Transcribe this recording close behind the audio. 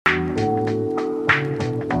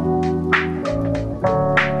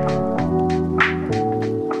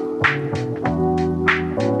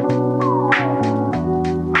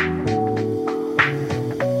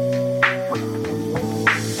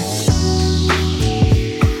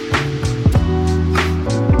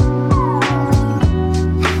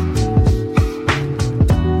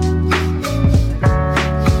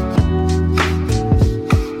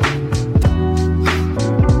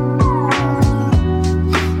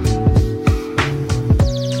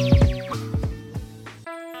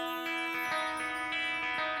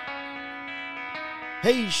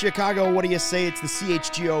Hey, Chicago, what do you say? It's the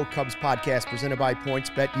CHGO Cubs podcast presented by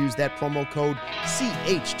PointsBet. Use that promo code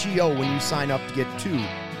CHGO when you sign up to get 2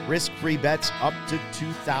 risk-free bets up to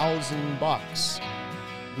 $2,000.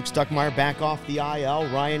 Luke Stuckmeyer back off the IL.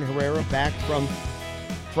 Ryan Herrera back from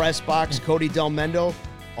press box. Cody Del Mendo,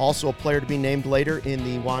 also a player to be named later in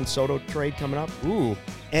the Juan Soto trade coming up. Ooh.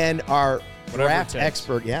 And our draft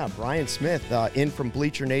expert, Brian Smith, in from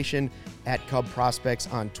Bleacher Nation at Cub Prospects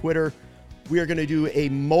on Twitter. We are going to do a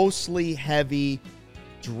mostly heavy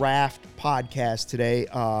draft podcast today.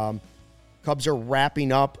 Cubs are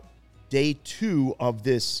wrapping up day 2 of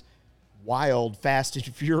this wild, fast and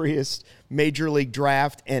furious Major League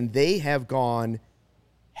draft, and they have gone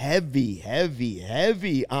heavy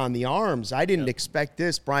on the arms. I didn't expect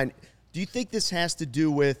this. Brian, do you think this has to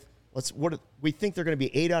do with, we think they're going to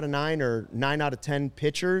be 8 out of 9 or 9 out of 10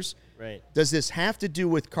 pitchers? Right. Does this have to do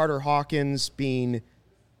with Carter Hawkins being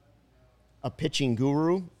a pitching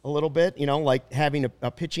guru a little bit, like having a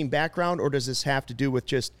pitching background, or does this have to do with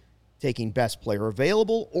just taking best player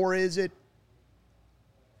available, or is it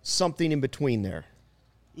something in between there?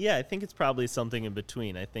 Yeah, I think it's probably something in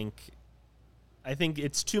between. I think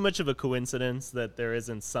it's too much of a coincidence that there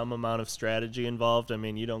isn't some amount of strategy involved. I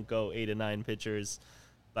mean, you don't go 8 to 9 pitchers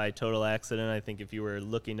by total accident. I think if you were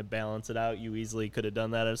looking to balance it out, you easily could have done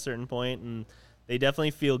that at a certain point, and they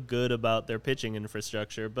definitely feel good about their pitching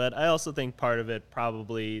infrastructure. But I also think part of it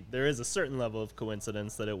probably, there is a certain level of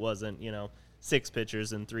coincidence that it wasn't, 6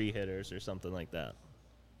 pitchers and 3 hitters or something like that.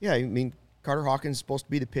 Yeah, I mean, Carter Hawkins is supposed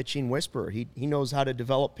to be the pitching whisperer. He knows how to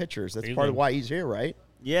develop pitchers. That's part of why he's here, right?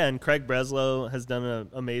 Yeah, and Craig Breslow has done an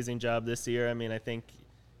amazing job this year. I mean, I think,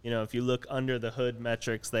 if you look under the hood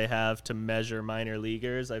metrics they have to measure minor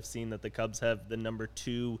leaguers, I've seen that the Cubs have the number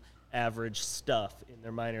 2 average stuff in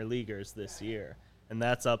their minor leaguers this year. And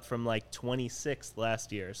that's up from like 26th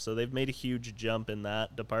last year. So they've made a huge jump in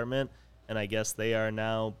that department. And I guess they are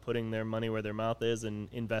now putting their money where their mouth is and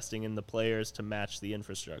investing in the players to match the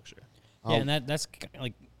infrastructure. Yeah, and that's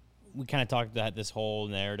like, we kind of talked about this whole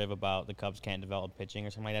narrative about the Cubs can't develop pitching or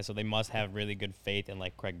something like that. So they must have really good faith in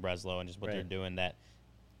like Craig Breslow and just what they're doing, that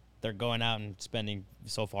they're going out and spending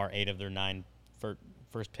so far 8 of their 9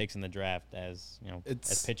 first picks in the draft as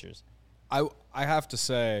as pitchers. I have to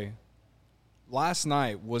say, last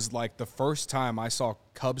night was like the first time I saw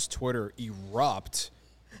Cubs Twitter erupt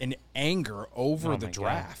in anger over the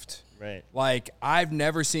draft. God. Right. Like, I've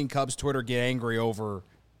never seen Cubs Twitter get angry over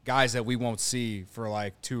guys that we won't see for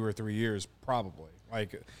like 2 or 3 years, probably.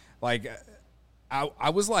 Like I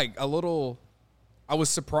was like I was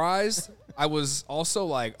surprised. I was also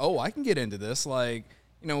like, oh, I can get into this. Like,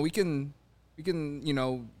 we can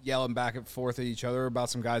yell and back and forth at each other about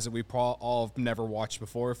some guys that we all have never watched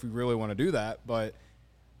before if we really want to do that. But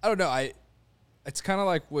I don't know. It's kind of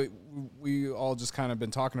like what we all just kind of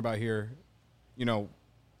been talking about here.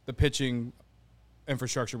 The pitching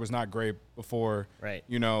infrastructure was not great before, right?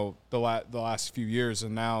 The last few years,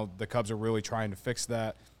 and now the Cubs are really trying to fix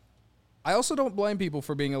that. I also don't blame people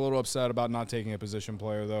for being a little upset about not taking a position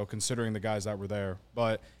player, though, considering the guys that were there.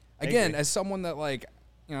 But again, as someone that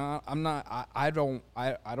I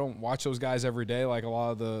don't watch those guys every day like a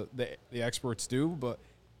lot of the experts do. But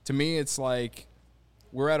to me, it's like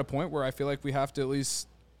we're at a point where I feel like we have to at least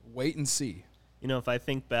wait and see. If I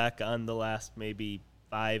think back on the last maybe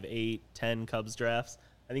 5, 8, 10 Cubs drafts,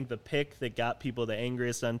 I think the pick that got people the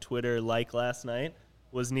angriest on Twitter like last night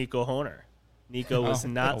was Nico Hoerner. Nico was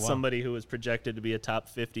not somebody who was projected to be a top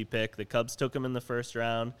 50 pick. The Cubs took him in the first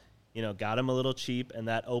round, got him a little cheap, and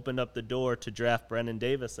that opened up the door to draft Brendan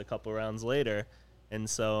Davis a couple rounds later. And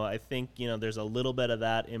so I think, there's a little bit of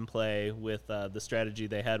that in play with the strategy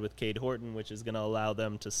they had with Cade Horton, which is going to allow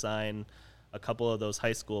them to sign a couple of those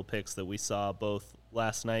high school picks that we saw both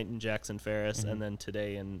last night in Jackson Ferris and then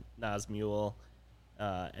today in Naz Mule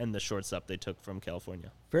and the shortstop they took from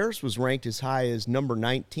California. Ferris was ranked as high as number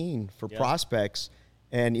 19 for prospects,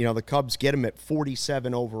 and, the Cubs get him at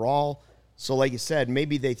 47 overall. So like you said,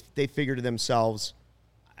 maybe they figure to themselves,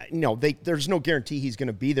 there's no guarantee he's going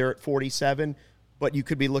to be there at 47, but you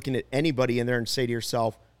could be looking at anybody in there and say to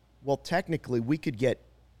yourself, well, technically we could get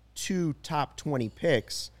 2 top 20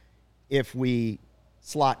 picks if we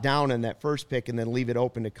slot down in that first pick and then leave it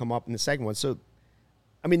open to come up in the second one. So,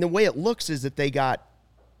 I mean, the way it looks is that they got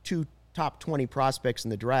 2 top 20 prospects in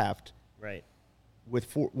the draft. Right.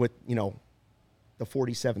 With the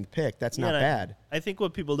 47th pick. That's not bad. I think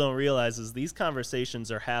what people don't realize is these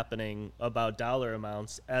conversations are happening about dollar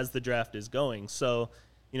amounts as the draft is going. So,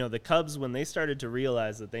 the Cubs, when they started to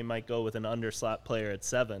realize that they might go with an underslot player at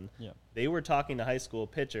 7, they were talking to high school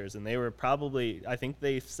pitchers, and they were probably, I think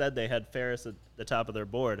they said they had Ferris at the top of their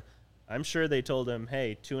board. I'm sure they told him,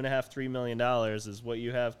 hey, $2.5–3 million is what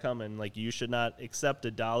you have coming. Like, you should not accept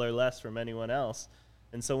 $1 less from anyone else.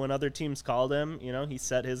 And so when other teams called him, he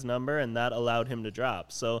set his number, and that allowed him to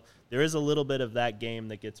drop. So there is a little bit of that game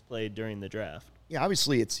that gets played during the draft. Yeah,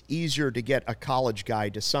 obviously it's easier to get a college guy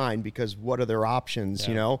to sign because what are their options,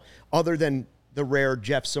 other than the rare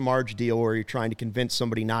Jeff Samardzija deal where you're trying to convince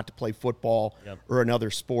somebody not to play football or another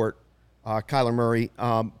sport, Kyler Murray.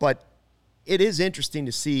 But it is interesting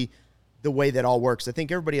to see the way that all works. I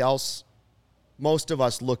think everybody else, most of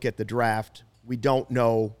us look at the draft. We don't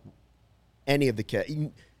know any of the kids.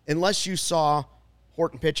 Unless you saw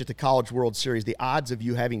Horton pitch at the College World Series, the odds of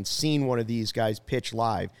you having seen one of these guys pitch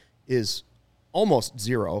live is almost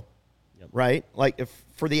zero, right? Like, if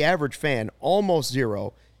for the average fan, almost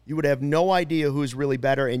zero. You would have no idea who's really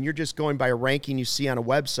better, and you're just going by a ranking you see on a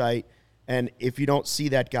website, and if you don't see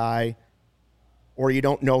that guy or you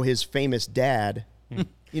don't know his famous dad,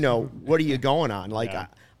 what are you going on? Like,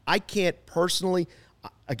 I can't personally,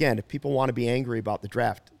 again, if people want to be angry about the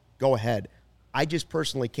draft, go ahead. I just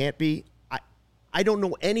personally can't be. I don't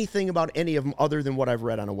know anything about any of them other than what I've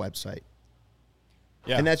read on a website.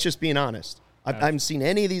 Yeah. And that's just being honest. I haven't seen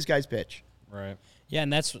any of these guys pitch. Right. Yeah,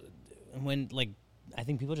 and that's when, I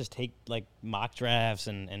think people just take, mock drafts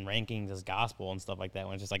and rankings as gospel and stuff like that,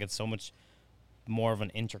 when it's just, it's so much more of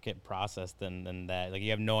an intricate process than that. Like,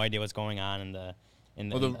 you have no idea what's going on in the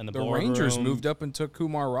the Rangers moved up and took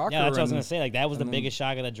Kumar Rocker. Yeah, that's what I was going to say. That was the biggest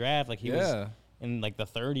shock of the draft. Like, he was in, the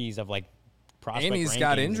 30s of, prospect and he's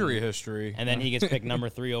got injury history. And then he gets picked number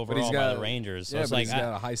 3 overall by the Rangers. So it's he's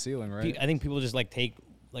got a high ceiling, right? I think people just, take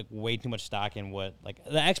way too much stock in what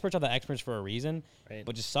the experts are the experts for a reason, right?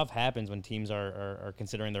 But just stuff happens when teams are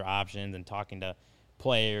considering their options and talking to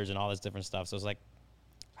players and all this different stuff. So it's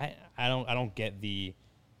I don't get the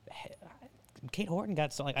Cade Horton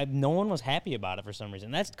got so no one was happy about it for some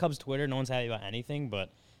reason. That's Cubs Twitter. No one's happy about anything, but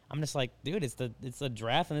I'm just dude, it's the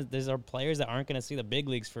draft, and there's players that aren't going to see the big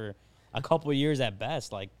leagues for a couple of years at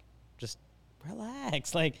best. Just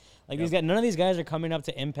relax. These guys, none of these guys are coming up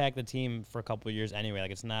to impact the team for a couple of years anyway.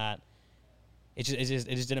 It's not. It just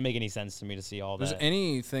didn't make any sense to me to see all that. There's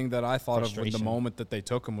anything that I thought of when the moment that they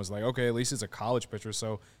took him was okay, at least he's a college pitcher,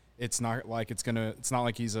 so it's not like it's not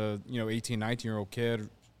like he's a 18, 19-year-old kid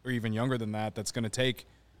or even younger than that that's gonna take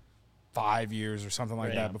 5 years or something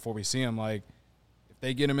like that before we see him. If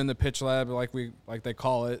they get him in the pitch lab like they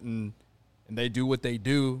call it, and they do what they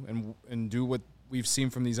do and do what we've seen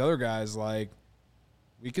from these other guys,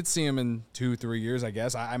 we could see him in 2-3 years, I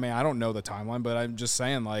guess. I mean, I don't know the timeline, but I'm just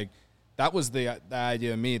saying, that was the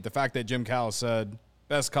idea of me. The fact that Jim Callis said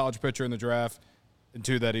best college pitcher in the draft, and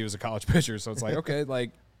 2, that he was a college pitcher. So it's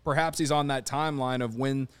okay, perhaps he's on that timeline of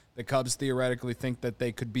when the Cubs theoretically think that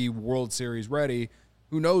they could be World Series ready.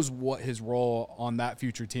 Who knows what his role on that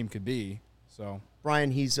future team could be. So,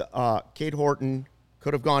 Brian, he's Cade Horton,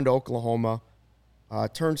 could have gone to Oklahoma.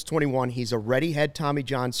 Turns 21. He's already had Tommy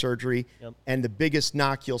John surgery. Yep. And the biggest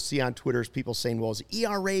knock you'll see on Twitter is people saying, well, his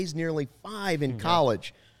ERA's nearly 5 in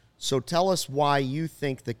college. So tell us why you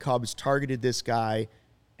think the Cubs targeted this guy,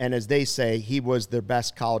 and as they say, he was their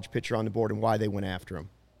best college pitcher on the board, and why they went after him.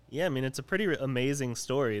 Yeah, I mean, it's a pretty amazing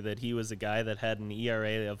story that he was a guy that had an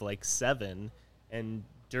ERA of 7, and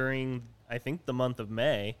during, I think, the month of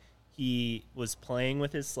May, he was playing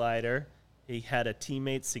with his slider. He had a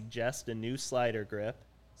teammate suggest a new slider grip,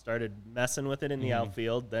 started messing with it in the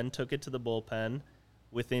outfield, then took it to the bullpen.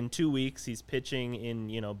 Within 2 weeks, he's pitching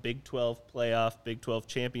in, Big 12 playoff, Big 12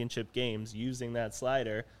 championship games using that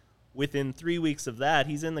slider. Within 3 weeks of that,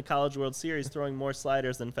 he's in the College World Series throwing more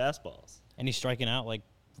sliders than fastballs. And he's striking out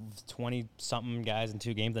 20-something guys in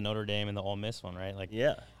 2 games, the Notre Dame and the Ole Miss one, right?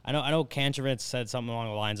 Yeah. I know Kantrowitz said something along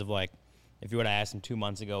the lines of, if you would have asked him 2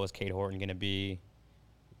 months ago, was Cade Horton going to be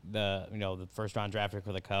the first-round draft pick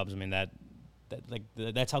for the Cubs? I mean,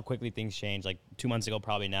 that's how quickly things change. 2 months ago,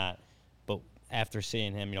 probably not. But after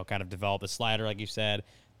seeing him, kind of develop a slider, like you said,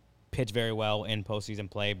 pitch very well in postseason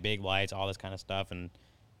play, big lights, all this kind of stuff, and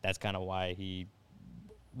that's kind of why he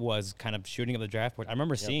was kind of shooting up the draft board. I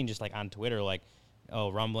remember seeing just on Twitter,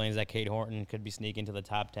 rumblings that Cade Horton could be sneaking to the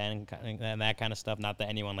top 10 and that kind of stuff. Not that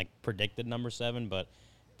anyone predicted number 7, but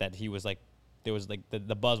that he was there was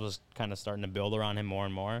the buzz was kind of starting to build around him more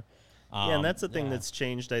and more. Yeah, and that's the thing that's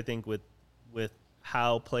changed, I think, with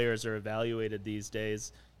how players are evaluated these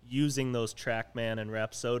days, using those TrackMan and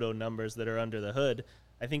Rapsodo numbers that are under the hood.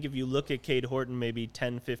 I think if you look at Cade Horton maybe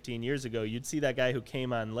 10, 15 years ago, you'd see that guy who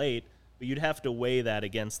came on late, but you'd have to weigh that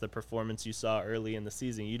against the performance you saw early in the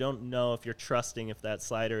season. You don't know if you're trusting if that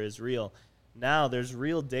slider is real. Now there's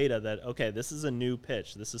real data that, okay, this is a new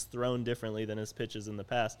pitch. This is thrown differently than his pitches in the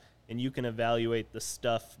past. And you can evaluate the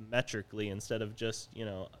stuff metrically instead of just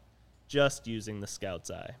using the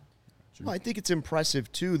scout's eye. Well, I think it's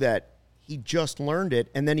impressive, too, that he just learned it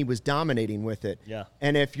and then he was dominating with it. Yeah.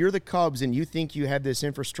 And if you're the Cubs and you think you have this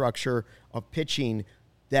infrastructure of pitching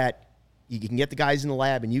that you can get the guys in the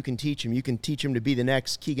lab and you can teach them to be the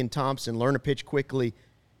next Keegan Thompson, learn to pitch quickly.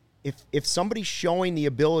 If somebody's showing the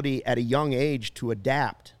ability at a young age to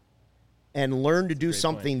adapt and learn to do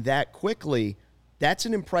something that quickly, that's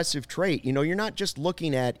an impressive trait. You're not just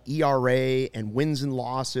looking at ERA and wins and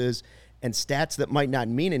losses and stats that might not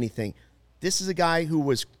mean anything. This is a guy who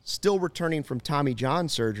was still returning from Tommy John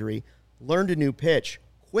surgery, learned a new pitch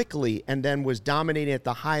quickly, and then was dominating at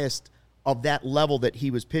the highest of that level that he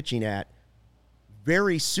was pitching at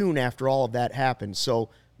very soon after all of that happened. So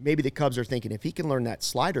maybe the Cubs are thinking, if he can learn that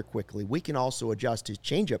slider quickly, we can also adjust his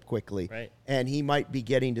changeup quickly, right, and he might be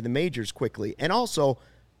getting to the majors quickly. And also,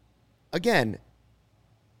 again,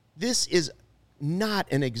 this is not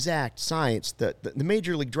an exact science. The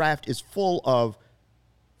Major League Draft is full of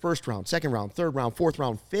first round, second round, third round, fourth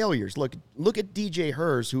round failures. Look at DJ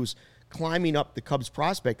Hers, who's climbing up the Cubs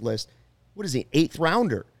prospect list. What is he, 8th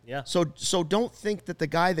rounder? Yeah. So don't think that the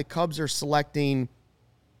guy the Cubs are selecting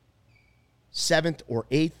 7th or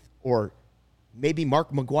 8th or maybe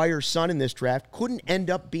Mark McGwire's son in this draft couldn't end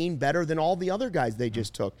up being better than all the other guys they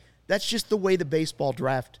just took. That's just the way the baseball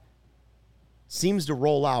draft seems to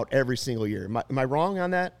roll out every single year. Am I wrong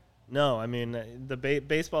on that? No, I mean, the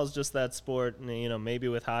baseball is just that sport, maybe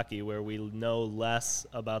with hockey where we know less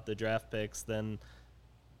about the draft picks than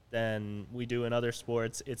we do in other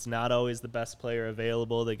sports. It's not always the best player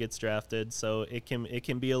available that gets drafted, so it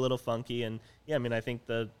can be a little funky. And yeah, I mean, I think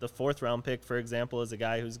the 4th round pick, for example, is a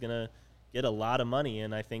guy who's going to get a lot of money,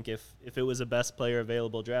 and I think if it was a best player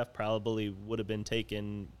available draft, probably would have been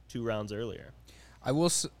taken 2 rounds earlier. I will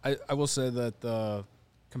say that the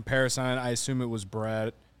comparison, I assume it was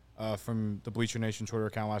Brett from the Bleacher Nation Twitter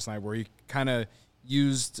account last night, where he kind of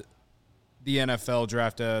used the NFL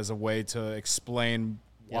draft as a way to explain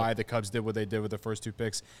why the Cubs did what they did with the first 2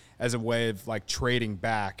 picks, as a way of like trading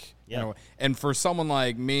back. Yeah. And for someone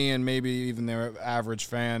like me and maybe even the average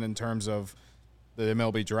fan in terms of the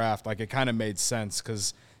MLB draft, like it kind of made sense,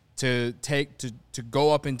 because to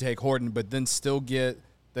go up and take Horton, but then still get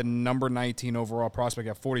the number 19 overall prospect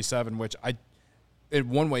at 47, which in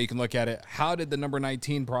one way you can look at it, how did the number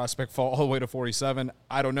 19 prospect fall all the way to 47?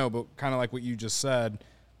 I don't know, but kind of like what you just said,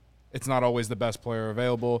 it's not always the best player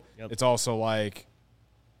available. Yep. It's also like,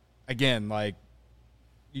 again, like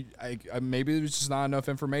maybe there's just not enough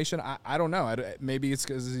information. I don't know. Maybe it's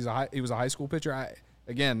because he was a high school pitcher.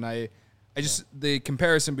 The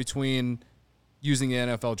comparison between using the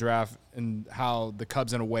NFL draft and how the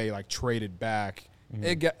Cubs in a way like traded back,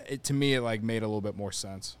 to me it like made a little bit more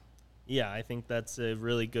sense. Yeah, I think that's a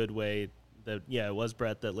really good way it was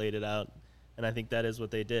Brett that laid it out, and I think that is what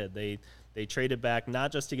they did. They traded back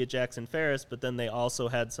not just to get Jackson Ferris, but then they also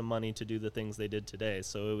had some money to do the things they did today.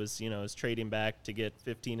 So it was trading back to get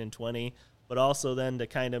 15 and 20, but also then to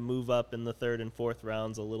kind of move up in the 3rd and 4th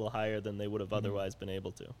rounds a little higher than they would have otherwise been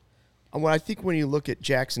able to. Well, I think when you look at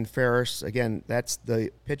Jackson Ferris, again, that's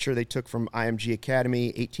the pitcher they took from IMG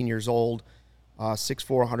Academy, 18 years old, 6'4",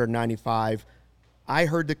 195. I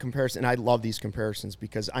heard the comparison, and I love these comparisons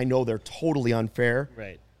because I know they're totally unfair.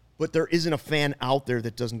 Right. But there isn't a fan out there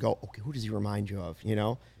that doesn't go, okay, who does he remind you of,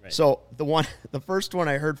 Right. So the first one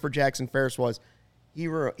I heard for Jackson Ferris was, he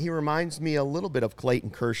reminds me a little bit of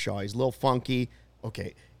Clayton Kershaw. He's a little funky.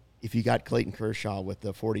 Okay, if you got Clayton Kershaw with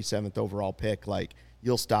the 47th overall pick, like,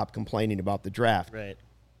 you'll stop complaining about the draft. Right.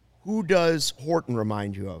 Who does Horton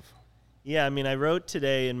remind you of? Yeah, I mean, I wrote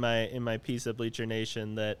today in my piece at Bleacher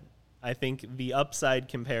Nation that I think the upside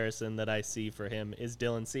comparison that I see for him is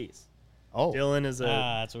Dylan Cease. Oh, Dylan is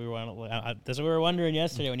that's what we were wondering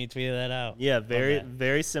yesterday when you tweeted that out. Yeah,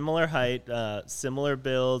 very similar height, similar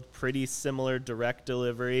build, pretty similar direct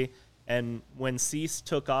delivery. And when Cease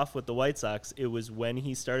took off with the White Sox, it was when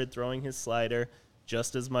he started throwing his slider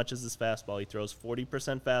just as much as his fastball. He throws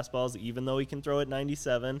 40% fastballs, even though he can throw at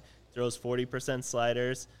 97. Throws 40%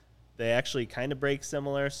 sliders. They actually kind of break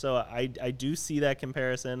similar, so I do see that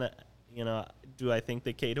comparison. Do I think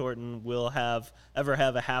that Cade Horton will ever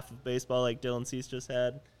have a half of baseball like Dylan Cease just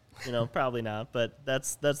had? Probably not, but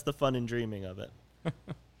that's the fun and dreaming of it.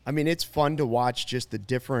 I mean, it's fun to watch just the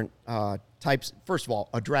different types. First of all,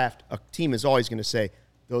 a team is always going to say,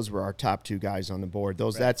 those were our top 2 guys on the board.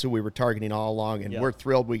 That's who we were targeting all along, and we're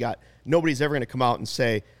thrilled nobody's ever going to come out and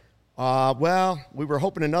say, well, we were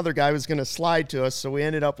hoping another guy was going to slide to us, so we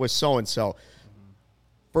ended up with so-and-so.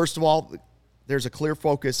 First of all, there's a clear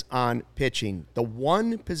focus on pitching. The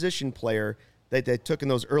one position player that they took in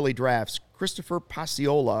those early drafts, Christopher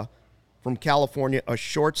Pasiola from California, a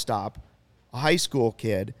shortstop, a high school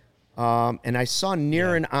kid. And I saw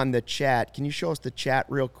Niren on the chat. Can you show us the chat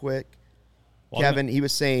real quick? Well, Kevin, he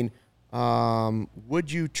was saying,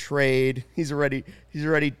 would you trade? He's ready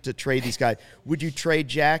to trade these guys. Would you trade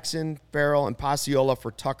Jackson, Farrell, and Pasiola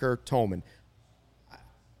for Tucker Toman?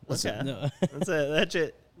 Listen, that's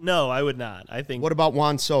it. No, I would not. I think. What about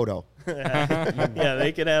Juan Soto? Yeah,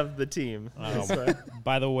 they could have the team.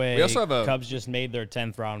 By the way, we also have Cubs just made their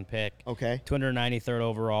 10th round pick. Okay. 293rd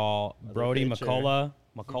overall. Brody McCullough,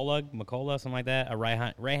 something like that. A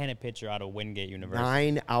right-handed pitcher out of Wingate University.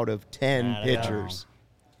 9 out of 10 pitchers.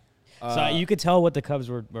 So you could tell what the Cubs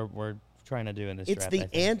were trying to do in this it's draft.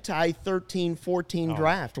 It's the anti-13-14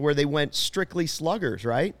 draft where they went strictly sluggers,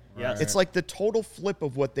 right? Yes. It's like the total flip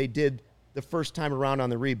of what they did the first time around on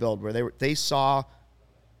the rebuild, where they saw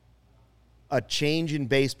a change in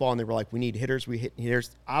baseball and they were like, we need hitters, we hit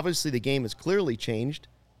hitters. Obviously, the game has clearly changed,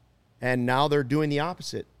 and now they're doing the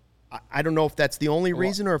opposite. I don't know if that's the only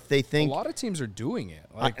reason or if they think a lot of teams are doing it.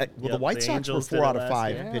 Like, the White Sox were 4 out of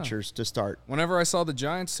 5 pitchers to start. Whenever I saw the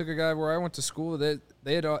Giants took a guy where I went to school, they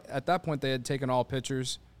had at that point they had taken all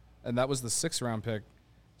pitchers, and that was the 6th round pick.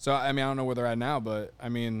 So I mean, I don't know where they're at now, but I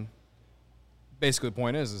mean, basically the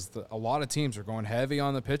point is that a lot of teams are going heavy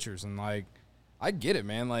on the pitchers, and like, I get it,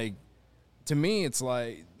 man. Like, to me, it's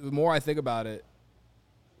like the more I think about it,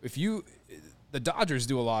 the Dodgers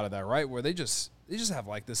do a lot of that, right? Where they just have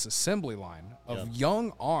like this assembly line of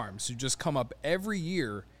young arms who just come up every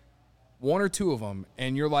year, 1 or 2 of them,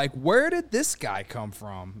 and you're like, where did this guy come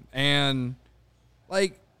from? And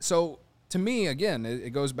like, so to me, again, it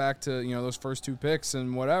goes back to, those first 2 picks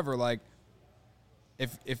and whatever. Like,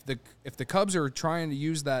 if the Cubs are trying to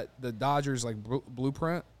use the Dodgers like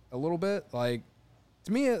blueprint a little bit, like,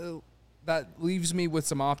 to me, that leaves me with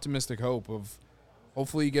some optimistic hope of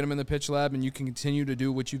hopefully you get them in the pitch lab and you can continue to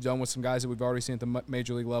do what you've done with some guys that we've already seen at the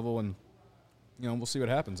major league level, and we'll see what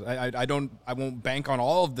happens. I won't bank on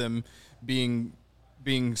all of them being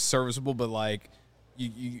serviceable, but like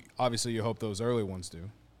you obviously you hope those early ones do.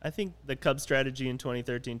 I think the Cubs strategy in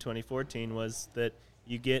 2013-2014 was that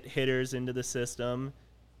you get hitters into the system,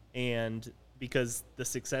 and because the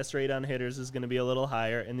success rate on hitters is going to be a little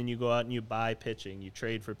higher, and then you go out and you buy pitching, you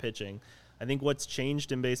trade for pitching. I think what's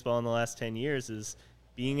changed in baseball in the last 10 years is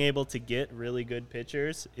being able to get really good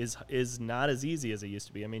pitchers is not as easy as it used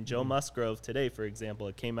to be. I mean, Joe Musgrove today, for example,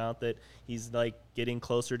 it came out that he's like getting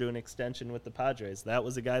closer to an extension with the Padres. That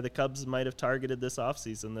was a guy the Cubs might have targeted this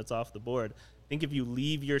offseason that's off the board. I think if you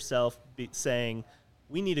leave yourself saying,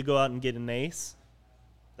 we need to go out and get an ace,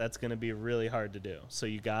 that's going to be really hard to do. So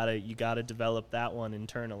you gotta develop that one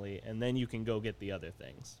internally, and then you can go get the other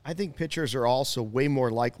things. I think pitchers are also way more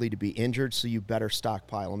likely to be injured, so you better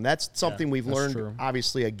stockpile them. That's something we've learned,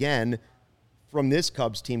 obviously, again, from this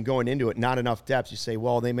Cubs team going into it. Not enough depth. You say,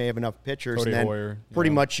 well, they may have enough pitchers, Cody and then Hoyer, pretty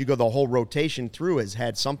much you go the whole rotation through has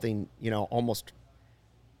had something, almost.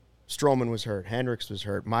 Stroman was hurt. Hendricks was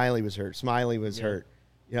hurt. Miley was hurt. Smiley was hurt.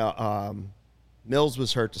 Mills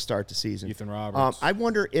was hurt to start the season. Ethan Roberts. I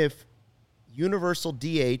wonder if universal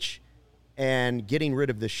DH and getting rid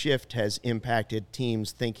of the shift has impacted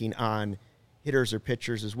teams thinking on hitters or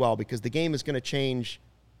pitchers as well, because the game is going to change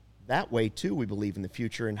that way too, we believe, in the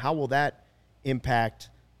future. And how will that impact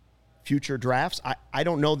future drafts? I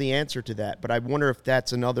don't know the answer to that, but I wonder if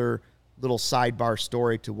that's another little sidebar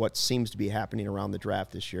story to what seems to be happening around the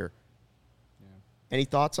draft this year. Yeah. Any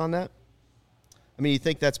thoughts on that? I mean, you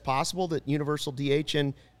think that's possible, that universal DH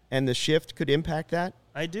and the shift could impact that?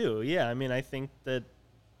 I do, yeah. I mean, I think that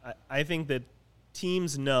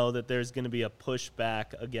teams know that there's going to be a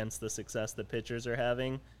pushback against the success that pitchers are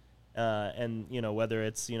having, and whether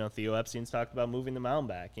it's Theo Epstein's talked about moving the mound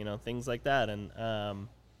back, things like that, and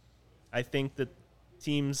I think that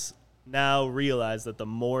teams now realize that the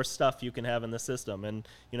more stuff you can have in the system, and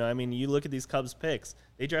you look at these Cubs picks,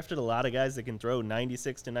 they drafted a lot of guys that can throw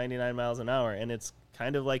 96 to 99 miles an hour, and it's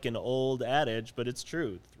kind of like an old adage, but it's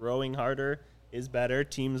true. Throwing harder is better.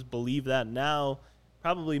 Teams believe that now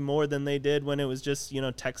probably more than they did when it was just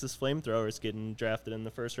Texas flamethrowers getting drafted in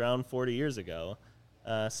the first round 40 years ago.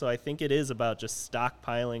 So I think it is about just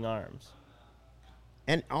stockpiling arms.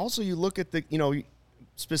 And also you look at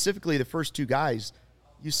specifically the first 2 guys.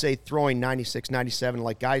 You say throwing 96, 97,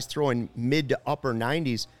 like guys throwing mid to upper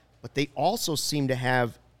 90s, but they also seem to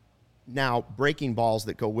have now breaking balls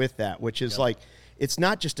that go with that, which is like, it's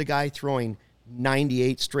not just a guy throwing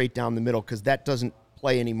 98 straight down the middle, because that doesn't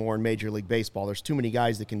play anymore in Major League Baseball. There's too many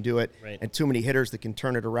guys that can do it, and too many hitters that can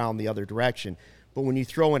turn it around the other direction. But when you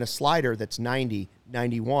throw in a slider that's 90,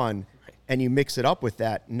 91, and you mix it up with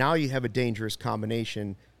that, now you have a dangerous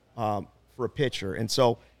combination for a pitcher. And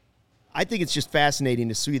so I think it's just fascinating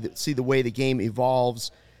to see the way the game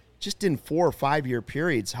evolves just in 4 or 5 year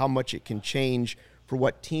periods, how much it can change for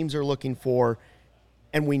what teams are looking for.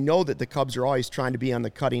 And we know that the Cubs are always trying to be on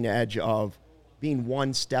the cutting edge of being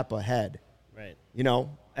one step ahead. Right. You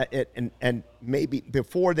know, and maybe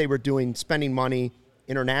before they were spending money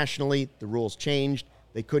internationally, the rules changed.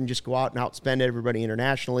 They couldn't just go out and outspend everybody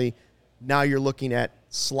internationally. Now you're looking at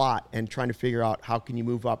slot and trying to figure out how can you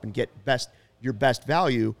move up and get your best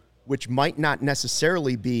value, which might not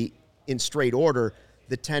necessarily be in straight order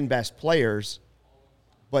the 10 best players,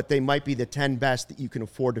 but they might be the 10 best that you can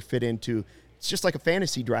afford to fit into. It's just like a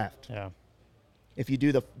fantasy draft. Yeah. If you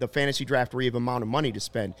do the fantasy draft where you have amount of money to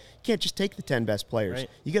spend, you can't just take the 10 best players. Right.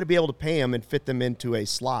 You got to be able to pay them and fit them into a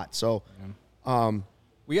slot. So I think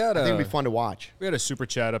it'd be fun to watch. We had a super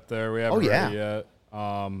chat up there. We haven't read it yet.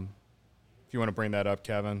 If you want to bring that up,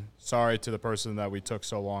 Kevin. Sorry to the person that we took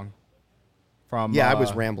so long. From I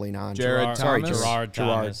was rambling on. Gerard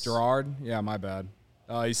Thomas. Gerard. Yeah, my bad.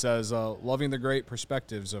 He says, loving the great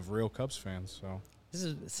perspectives of real Cubs fans. So This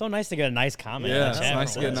is so nice to get a nice comment. yeah, in it's the chat.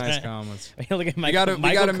 nice to get nice comments. Look at We gotta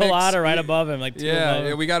Michael mix- Collada right above him, like two above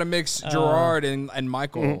him. We got to mix Gerard and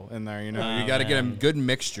Michael in there. You know, you got to get a good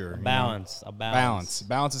mixture. Balance. A balance.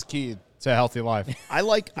 Balance is key to a healthy life. I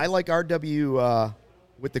like RW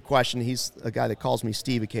with the question. He's a guy that calls me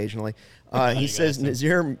Steve occasionally. He says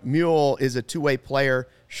Nazir Mule is a two-way player,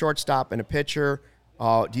 shortstop and a pitcher.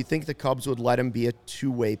 Do you think the Cubs would let him be a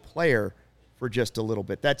two-way player for just a little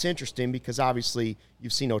bit? That's interesting because obviously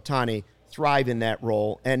you've seen Ohtani thrive in that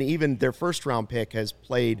role, and even their first-round pick has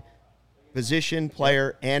played position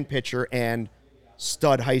player and pitcher and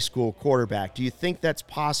stud high school quarterback. Do you think that's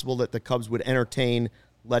possible that the Cubs would entertain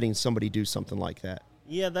letting somebody do something like that?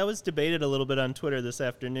 Yeah, that was debated a little bit on Twitter this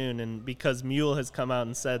afternoon, and because Mule has come out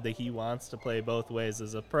and said that he wants to play both ways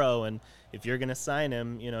as a pro, and if you're going to sign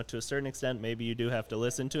him, you know, to a certain extent, maybe you do have to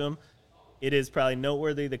listen to him. It is probably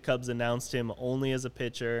noteworthy the Cubs announced him only as a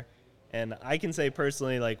pitcher, and I can say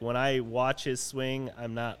personally, like, when I watch his swing,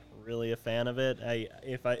 I'm not really a fan of it.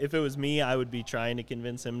 If it was me, I would be trying to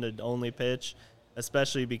convince him to only pitch,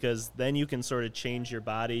 especially because then you can sort of change your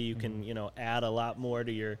body. You can, you know, add a lot more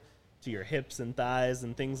to your hips and thighs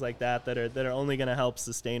and things like that are only going to help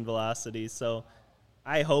sustain velocity. So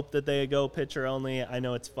I hope that they go pitcher only. I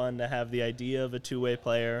know it's fun to have the idea of a two-way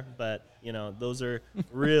player, but, you know, those are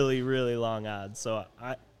really, really long odds. So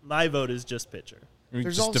my vote is just pitcher. We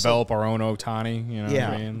There's just also- develop our own Ohtani, you know what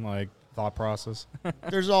Yeah. I mean? Like, thought process.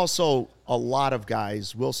 There's also a lot of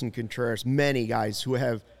guys, Wilson Contreras, many guys who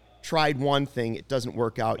have tried one thing, it doesn't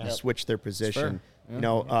work out, you switch their position. fair. You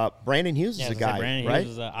know, Brandon Hughes is a guy, Brandon right? Hughes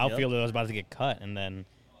was an outfielder that was about to get cut, and then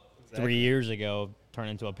 3 years ago turned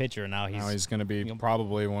into a pitcher, and now He's going to be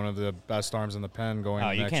probably one of the best arms in the pen going Oh,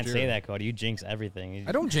 next you can't year. say that, Cody. You jinx everything.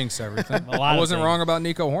 I don't jinx everything. A lot I of wasn't things. wrong about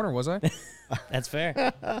Nico Horner, was I? That's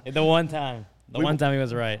fair. The one time he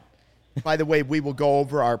was right. By the way, we will go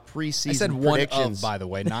over our preseason I said one predictions. of, by the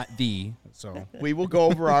way, not the. So We will go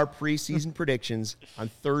over our preseason predictions on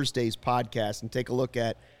Thursday's podcast and take a look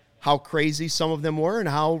at how crazy some of them were and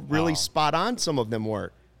how really spot on some of them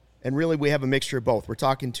were. And really, we have a mixture of both. We're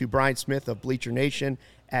talking to Brian Smith of Bleacher Nation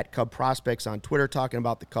at Cub Prospects on Twitter, talking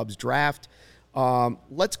about the Cubs draft.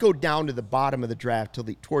 Let's go down to the bottom of the draft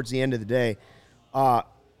towards the end of the day.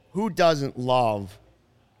 Who doesn't love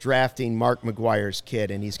drafting Mark McGwire's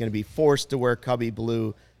kid, and he's going to be forced to wear Cubby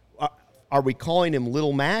blue? Are we calling him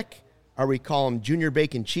Little Mac? Are we calling him Junior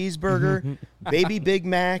Bacon Cheeseburger, Baby Big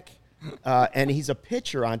Mac? And he's a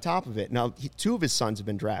pitcher on top of it. Now, two of his sons have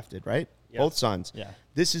been drafted, right? Yes. Both sons. Yeah.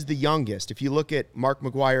 This is the youngest. If you look at Mark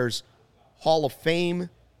McGwire's Hall of Fame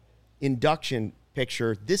induction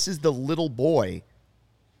picture, this is the little boy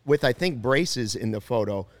with, I think, braces in the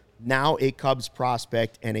photo, now a Cubs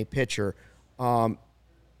prospect and a pitcher. Do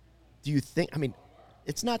you think, I mean,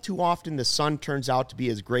 it's not too often the son turns out to be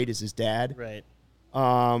as great as his dad. Right.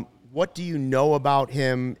 What do you know about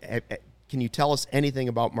him? Can you tell us anything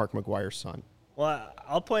about Mark McGwire's son? Well,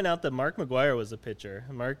 I'll point out that Mark McGwire was a pitcher.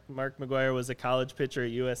 Mark McGwire was a college pitcher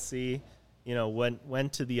at USC. You know,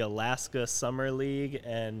 went to the Alaska Summer League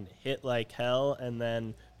and hit like hell, and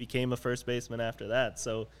then became a first baseman after that.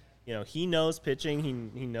 So, you know, he knows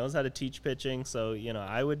pitching. He knows how to teach pitching. So, you know,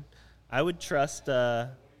 I would trust those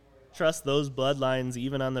bloodlines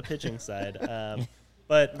even on the pitching side.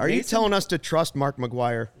 But Are you Mason- telling us to trust Mark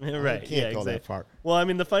McGuire? Right. I can't yeah, go that exactly. far. Well, I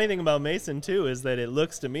mean, the funny thing about Mason, too, is that it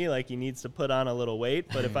looks to me like he needs to put on a little weight.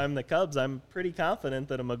 But if I'm the Cubs, I'm pretty confident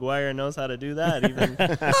that a McGuire knows how to do that, even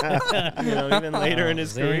even later in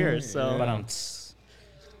his career. So, That's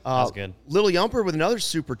good. Little Yumper with another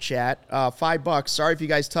super chat, $5. Sorry if you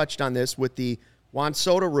guys touched on this with the Juan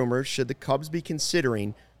Soto rumors. Should the Cubs be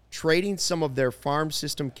considering trading some of their farm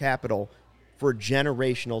system capital for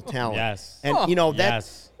generational talent? Yes. And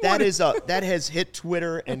Yes. that has hit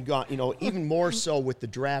Twitter and gone, even more so with the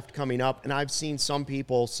draft coming up. And I've seen some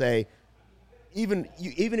people say, even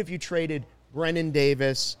if you traded Brennan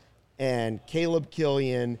Davis and Caleb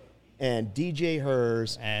Killian and DJ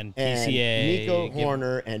Hers And PCA, Nico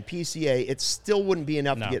Horner and PCA, it still wouldn't be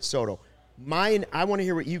enough to get Soto. I want to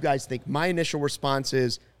hear what you guys think. My initial response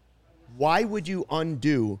is, why would you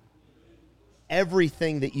undo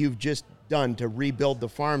everything that you've just done to rebuild the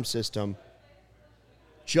farm system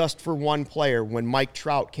just for one player when Mike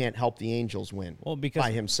Trout can't help the Angels win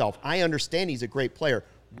by himself? I understand he's a great player.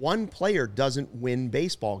 One player doesn't win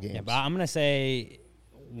baseball games. Yeah, but I'm going to say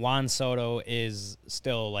Juan Soto is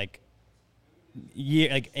still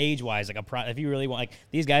age-wise, if you really want,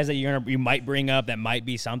 these guys that you might bring up that might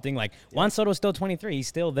be something, Juan Soto's still 23. He's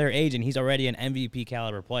still their age, and he's already an MVP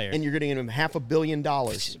caliber player. And you're getting him $500 million.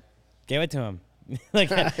 Give it to him.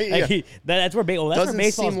 That's where baseball. That's Doesn't where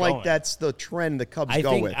baseball's seem like going. that's the trend the Cubs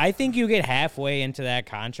go with. I think you get halfway into that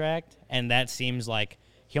contract, and that seems like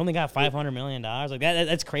he only got $500 million.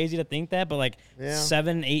 That's crazy to think that, but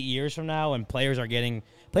 7-8 years from now, and players are going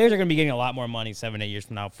to be getting a lot more money 7-8 years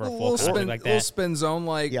from now for a full contract like that. Little spin zone,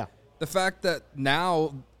 the fact that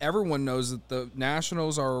now everyone knows that the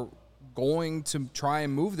Nationals are going to try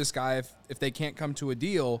and move this guy if they can't come to a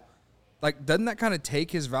deal. Doesn't that kind of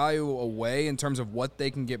take his value away in terms of what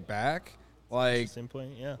they can get back? Interesting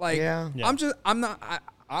point, yeah. I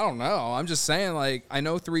don't know. I'm just saying, I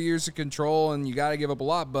know 3 years of control and you got to give up a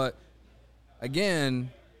lot, but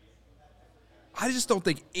again, I just don't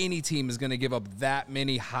think any team is going to give up that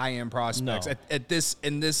many high-end prospects at this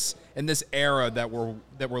in this era that we're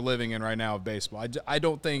living in right now of baseball. I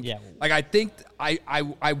don't think. Yeah. I think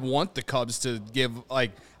I want the Cubs to give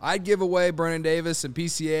I'd give away Brennan Davis and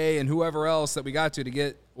PCA and whoever else that we got to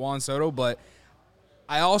get Juan Soto, but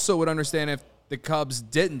I also would understand if the Cubs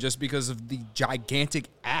didn't, just because of the gigantic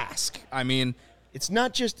ask. I mean, it's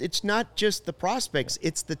not just the prospects,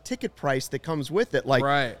 it's the ticket price that comes with it.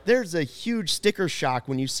 There's a huge sticker shock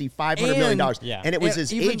when you see $500 million. And it was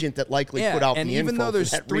his agent that likely put out the info. And even though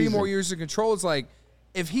there's 3 more years of control, it's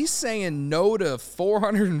if he's saying no to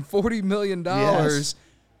 $440 million,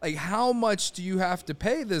 how much do you have to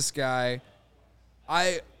pay this guy?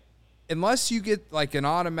 Unless you get an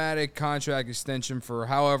automatic contract extension for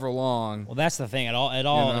however long. Well, that's the thing. It's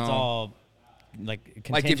all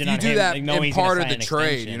contingent if you on do him, that in part of the trade,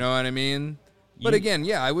 extension. you know what I mean? But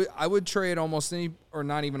again, I would trade almost any, or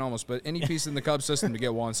not even almost, but any piece in the Cubs system to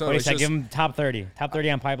get Juan Soto. Give him top 30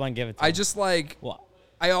 on pipeline. Give it to him.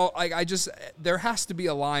 I just there has to be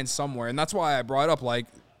a line somewhere, and that's why I brought up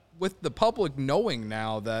with the public knowing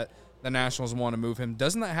now that the Nationals want to move him,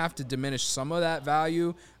 doesn't that have to diminish some of that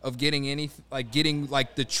value of getting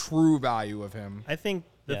the true value of him? I think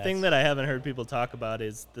the thing that I haven't heard people talk about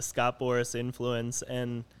is the Scott Boras influence,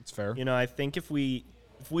 and it's fair. I think if we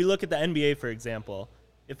look at the NBA, for example,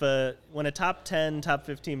 when a top 10, top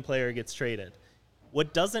 15 player gets traded,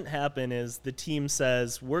 what doesn't happen is the team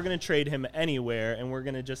says, we're going to trade him anywhere and we're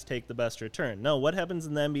going to just take the best return. No, what happens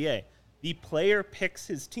in the NBA? The player picks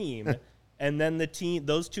his team and then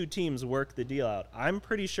those two teams work the deal out. I'm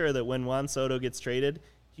pretty sure that when Juan Soto gets traded,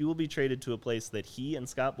 he will be traded to a place that he and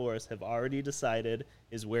Scott Boras have already decided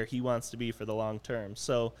is where he wants to be for the long term.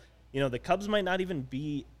 So, the Cubs might not even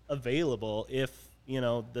be available if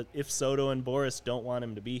Soto and Boras don't want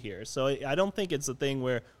him to be here. So I don't think it's a thing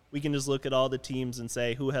where we can just look at all the teams and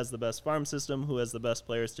say who has the best farm system, who has the best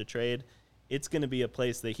players to trade. It's going to be a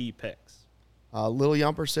place that he picks. Lil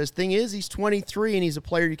Yumper says, thing is, he's 23 and he's a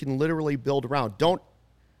player you can literally build around. Don't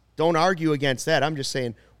argue against that. I'm just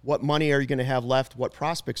saying, what money are you going to have left? What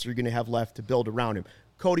prospects are you going to have left to build around him?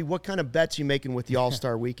 Cody, what kind of bets are you making with the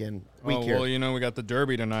All-Star week here? Well, we got the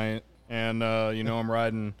Derby tonight, and, I'm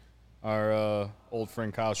riding our old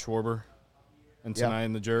friend Kyle Schwarber. And tonight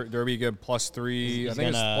in the Derby, you get +3. I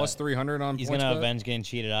think it's +300 on. He's going to avenge getting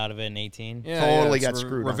cheated out of it in 18. Yeah, totally got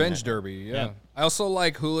screwed. Revenge Derby. Yeah. I also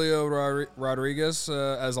like Julio Rodriguez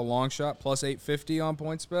as a long shot, +850 on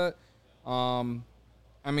PointsBet.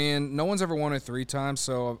 No one's ever won it 3 times,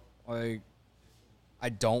 so I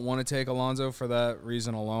don't want to take Alonso for that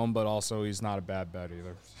reason alone. But also, he's not a bad bet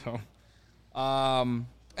either. So,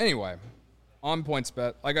 anyway, on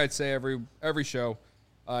PointsBet. Like I'd say every show,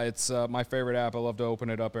 it's my favorite app. I love to open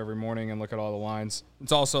it up every morning and look at all the lines.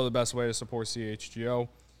 It's also the best way to support CHGO.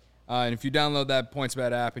 And if you download that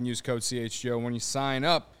PointsBet app and use code CHGO, when you sign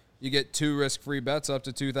up, you get 2 risk-free bets up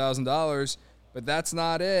to $2,000. But that's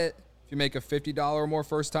not it. If you make a $50 or more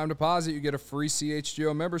first-time deposit, you get a free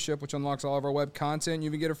CHGO membership, which unlocks all of our web content. You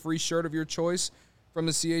even get a free shirt of your choice from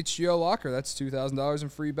the CHGO locker. That's $2,000 in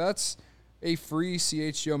free bets, a free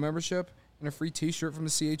CHGO membership, and a free T-shirt from the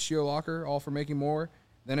CHGO locker, all for making more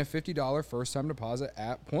than a $50 first-time deposit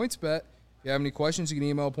at PointsBet. If you have any questions, you can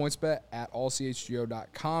email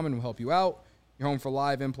pointsbet@allchgo.com, and we'll help you out. You're home for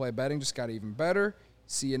live in-play betting. Just got even better.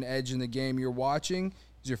 See an edge in the game you're watching.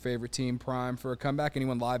 Is your favorite team primed for a comeback?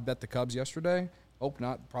 Anyone live bet the Cubs yesterday? Hope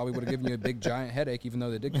not. Probably would have given you a big, giant headache, even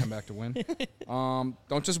though they did come back to win.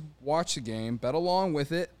 Don't just watch the game. Bet along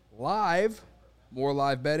with it live. More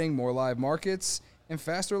live betting, more live markets, and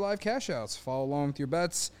faster live cash outs. Follow along with your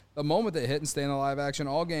bets the moment they hit and stay in the live action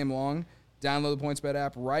all game long. Download the PointsBet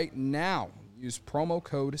app right now. Use promo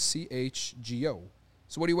code CHGO.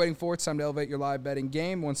 So what are you waiting for? It's time to elevate your live betting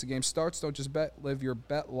game. Once the game starts, don't just bet. Live your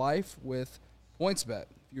bet life with PointsBet.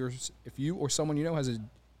 If you or someone you know has a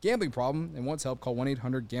gambling problem and wants help, call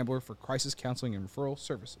 1-800-GAMBLER for crisis counseling and referral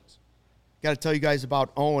services. Got to tell you guys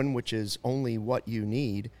about OWYN, which is only what you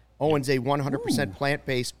need. OWYN's a 100%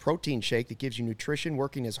 plant-based protein shake that gives you nutrition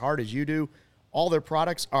working as hard as you do. All their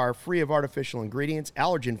products are free of artificial ingredients,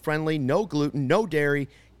 allergen-friendly, no gluten, no dairy,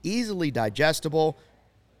 easily digestible.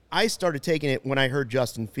 I started taking it when I heard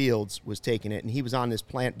Justin Fields was taking it, and he was on this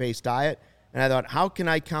plant-based diet. And I thought, how can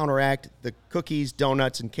I counteract the cookies,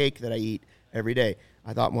 donuts, and cake that I eat every day?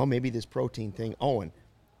 I thought, well, maybe this protein thing, OWYN.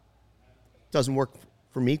 Doesn't work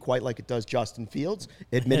for me quite like it does Justin Fields,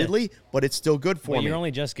 admittedly, but it's still good for me. You're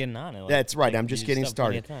only just getting on it. That's right. I'm just getting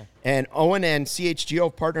started. And OWYN and CHGO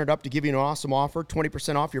have partnered up to give you an awesome offer,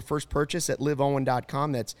 20% off your first purchase at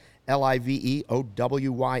liveowyn.com. That's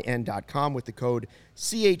LIVEOWYN.com with the code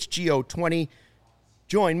CHGO20.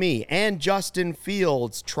 Join me and Justin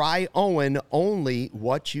Fields. Try OWYN, only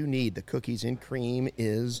what you need. The cookies and cream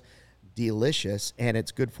is delicious, and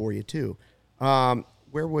it's good for you, too.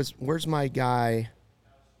 Where's my guy?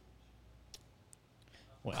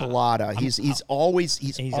 Collada. He's always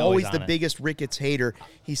the biggest Ricketts hater.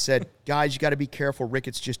 He said, "Guys, you got to be careful.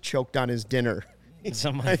 Ricketts just choked on his dinner." He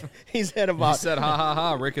said, "Ha ha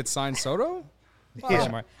ha." Ricketts signed Soto.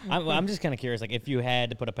 Yeah. I'm just kind of curious. Like, if you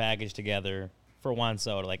had to put a package together for Juan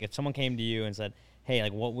Soto, like if someone came to you and said, "Hey,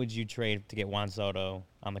 like, what would you trade to get Juan Soto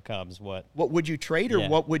on the Cubs?" What would you trade, or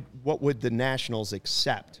what would the Nationals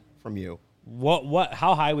accept from you?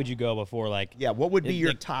 How high would you go before, like? Yeah, what would be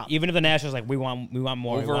your top? Even if the Nationals like we want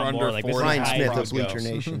more, over under more, like Brian Smith of Bleacher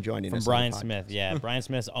Nation joining us from Brian Smith, yeah, Brian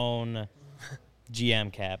Smith's own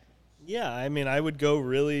GM cap. Yeah, I mean, I would go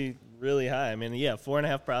really, really high. I mean, yeah,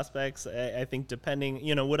 4.5 prospects. I think depending,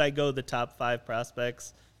 would I go the top 5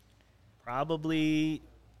 prospects? Probably,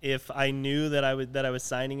 if I knew that I was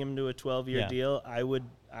signing him to a 12-year deal, I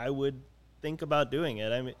would think about doing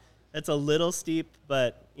it. I mean, it's a little steep,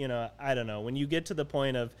 but, I don't know. When you get to the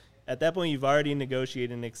point of, at that point, you've already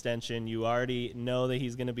negotiated an extension. You already know that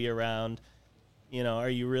he's going to be around. Are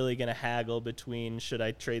you really going to haggle between should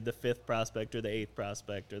I trade the 5th prospect or the 8th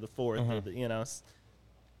prospect or the 4th? Or the,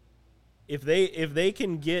 if they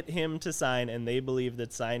can get him to sign and they believe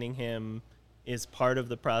that signing him is part of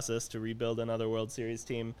the process to rebuild another World Series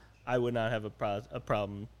team, I would not have a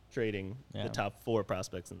problem trading the top 4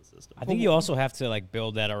 prospects in the system. I think you also have to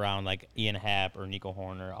build that around Ian Happ or Nico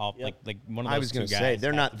Horner. Like one of those. I was going to say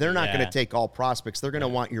they're not going to take all prospects. They're going to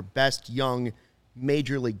want your best young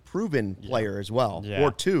major league proven player as well,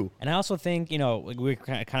 or 2. And I also think we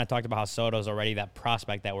kind of talked about how Soto's already that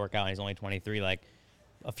prospect that work out. And he's only 23. Like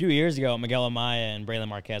a few years ago, Miguel Amaya and Braylon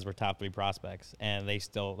Marquez were top 3 prospects, and they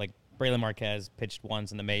still Braylon Marquez pitched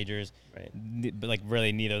once in the majors, right? But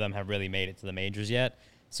really neither of them have really made it to the majors yet.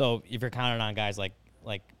 So if you're counting on guys like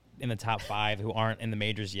in the top 5 who aren't in the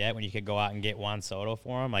majors yet, when you could go out and get Juan Soto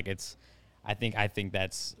for him, I think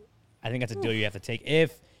that's a deal you have to take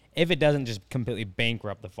if it doesn't just completely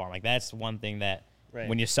bankrupt the farm. That's one thing that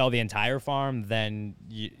when you sell the entire farm, then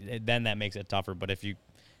that makes it tougher. But if you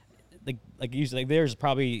there's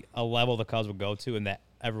probably a level the Cubs would go to and that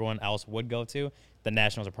everyone else would go to. The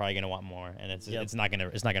Nationals are probably going to want more, and it's not going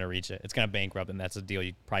to reach it. It's going to bankrupt, and that's a deal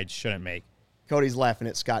you probably shouldn't make. Cody's laughing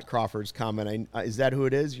at Scott Crawford's comment. Is that who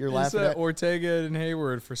it is you're laughing at? Ortega and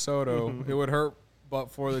Hayward for Soto. It would hurt,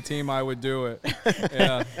 but for the team, I would do it.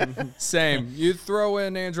 Yeah, same. You'd throw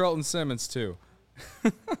in Andrelton Simmons, too.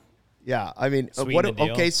 Yeah, I mean,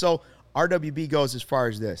 okay, so RWB goes as far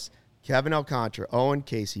as this. Kevin Alcantara, Owen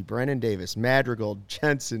Casey, Brandon Davis, Madrigal,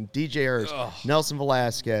 Jensen, DJ Hurst, Nelson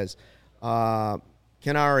Velasquez,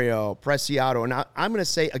 Canario, Preciado. And I'm going to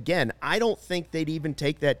say, again, I don't think they'd even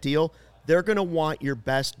take that deal. They're going to want your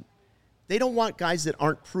best. They don't want guys that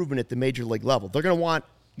aren't proven at the major league level. They're going to want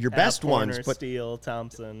your best ones. But Steele,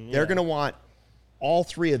 Thompson. They're going to want all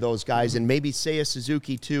three of those guys and maybe Seiya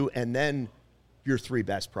Suzuki too, and then your three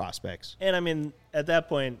best prospects. And, I mean, at that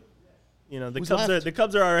point, you know, the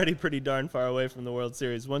Cubs are already pretty darn far away from the World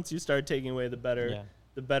Series. Once you start taking away the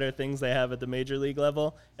better things they have at the major league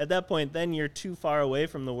level, at that point, then you're too far away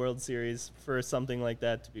from the World Series for something like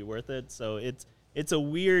that to be worth it. So it's a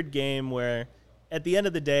weird game where, at the end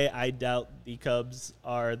of the day, I doubt the Cubs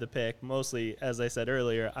are the pick. Mostly, as I said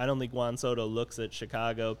earlier, I don't think Juan Soto looks at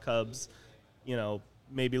Chicago Cubs, you know,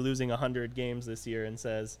 maybe losing 100 games this year and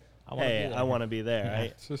says, hey, I want to be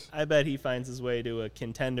there. I bet he finds his way to a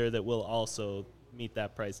contender that will also meet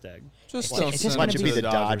that price tag. Just watch it be the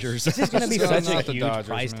Dodgers. It's just going to be such a huge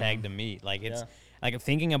price tag to meet. Like, it's like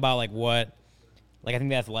thinking about like what, like I think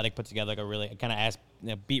the Athletic put together like a really kind of asked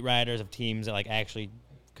beat writers of teams that like actually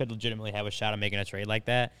could legitimately have a shot at making a trade like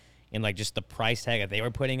that, and like just the price tag that they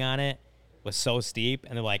were putting on it was so steep,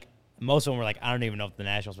 and they're like, most of them were like, I don't even know if the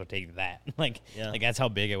Nationals would take that. like that's how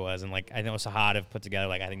big it was. And like I know Sahad have put together,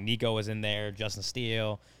 like I think Nico was in there, Justin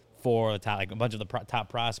Steele, for the top, like a bunch of the top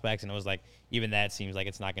prospects, and it was like even that seems like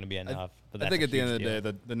it's not going to be enough. But I think at the end of the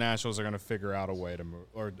day, the Nationals are going to figure out a way to move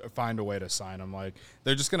or find a way to sign him. Like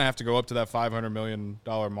they're just going to have to go up to that $500 million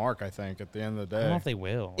mark. I think at the end of the day, I don't know if they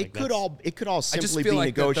will. Like, it could all simply be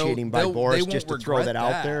like negotiating by Boris just to throw that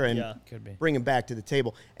out there and bring him back to the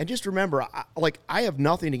table. And just remember, I have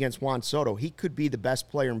nothing against Juan Soto. He could be the best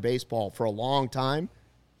player in baseball for a long time.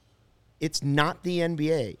 It's not the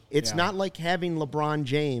NBA. It's not like having LeBron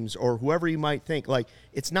James or whoever you might think. Like,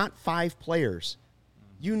 it's not 5 players.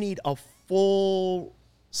 You need a full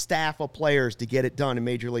staff of players to get it done in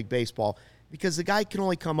Major League Baseball because the guy can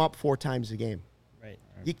only come up 4 times a game. Right.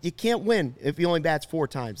 You can't win if he only bats 4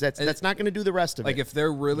 times. That's not going to do the rest of it. Like, if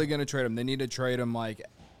they're really going to trade him, they need to trade him, like,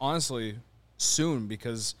 honestly, soon,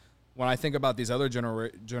 because when I think about these other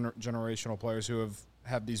generational players who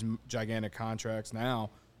have these gigantic contracts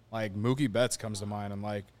now, like Mookie Betts comes to mind, and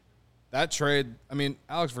like that trade. I mean,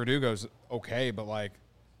 Alex Verdugo's okay, but like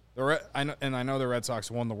I know the Red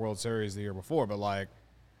Sox won the World Series the year before, but like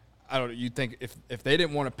I don't. You think if they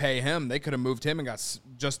didn't want to pay him, they could have moved him and got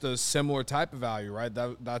just a similar type of value, right?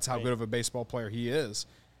 That's how good of a baseball player he is.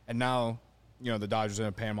 And now, you know, the Dodgers are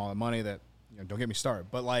going to pay him all the money. That, you know, don't get me started,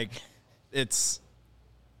 but like that's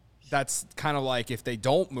kind of like if they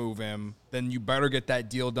don't move him, then you better get that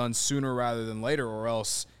deal done sooner rather than later, or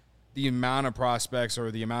else the amount of prospects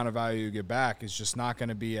or the amount of value you get back is just not going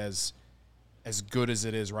to be as good as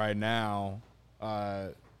it is right now.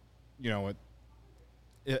 You know,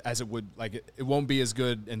 as it would, like it won't be as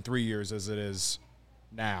good in 3 years as it is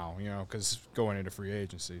now, you know, because going into free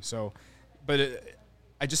agency. So, but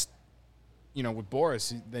I just, you know, with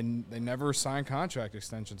Boris, they never sign contract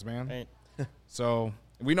extensions, man. Right. So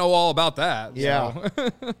we know all about that. Yeah. So.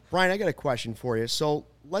 Brian, I got a question for you. So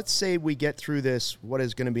let's say we get through this, what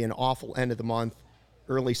is going to be an awful end of the month,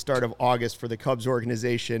 early start of August for the Cubs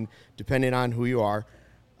organization, depending on who you are.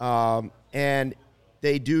 And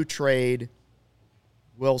they do trade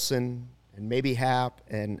Wilson and maybe Happ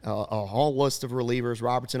and a whole list of relievers,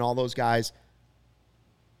 Robertson, all those guys.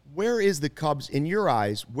 Where is the Cubs, in your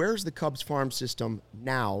eyes, where's the Cubs farm system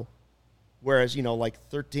now? Whereas, you know, like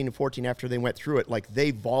 13 and 14 after they went through it, like they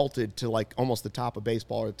vaulted to like almost the top of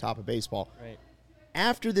baseball or the top of baseball. Right.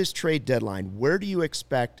 After this trade deadline, where do you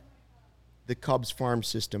expect the Cubs farm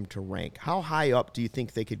system to rank? How high up do you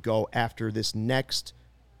think they could go after this next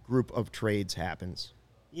group of trades happens?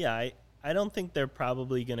 Yeah, I don't think they're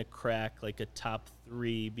probably going to crack like a top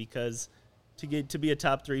 3, because to be a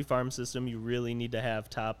top 3 farm system, you really need to have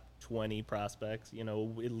top 20 prospects, you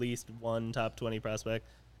know, at least one top 20 prospect.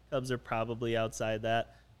 Cubs are probably outside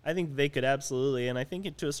that. I think they could absolutely, and I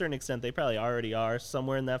think to a certain extent they probably already are,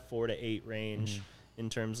 somewhere in that 4 to 8 range in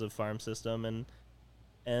terms of farm system.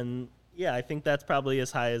 And yeah, I think that's probably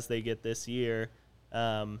as high as they get this year.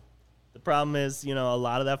 The problem is, you know, a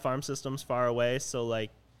lot of that farm system's far away, so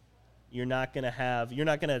like you're not going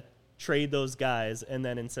to trade those guys, and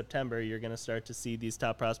then in September you're going to start to see these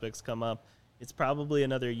top prospects come up. It's probably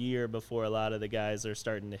another year before a lot of the guys are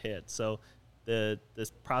starting to hit. So the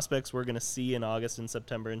prospects we're going to see in August and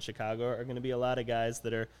September in Chicago are going to be a lot of guys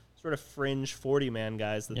that are sort of fringe 40-man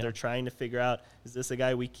guys that they're trying to figure out, is this a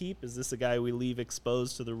guy we keep? Is this a guy we leave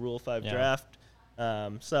exposed to the Rule 5 draft?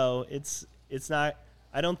 So it's not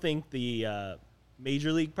 – I don't think the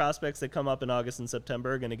major league prospects that come up in August and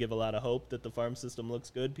September are going to give a lot of hope that the farm system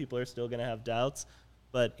looks good. People are still going to have doubts,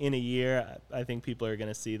 but in a year, I think people are going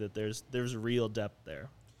to see that there's real depth there.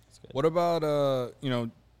 What about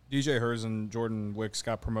DJ Herz and Jordan Wicks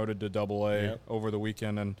got promoted to Double-A over the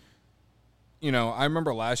weekend, and I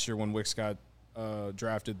remember last year when Wicks got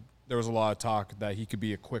drafted, there was a lot of talk that he could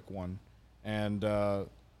be a quick one, and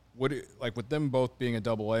with them both being a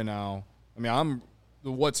Double-A now, I mean,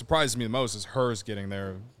 what surprises me the most is Herz getting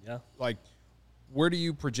there. Yeah. Like, where do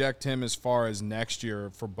you project him as far as next year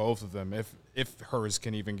for both of them, if Herz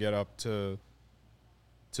can even get up to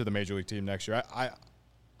the major league team next year? I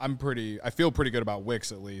feel pretty good about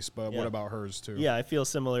Wicks at least, but what about Herz too? Yeah, I feel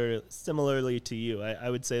similarly to you. I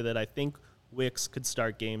would say that I think Wicks could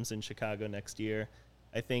start games in Chicago next year.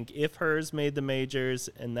 I think if Herz made the majors,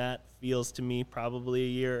 and that feels to me probably a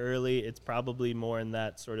year early, it's probably more in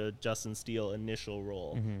that sort of Justin Steele initial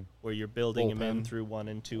role where you're building him in through 1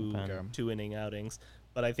 and 2 inning outings.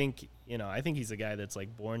 But I think he's a guy that's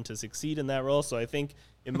like born to succeed in that role. So I think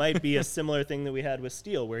it might be a similar thing that we had with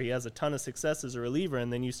Steele, where he has a ton of success as a reliever,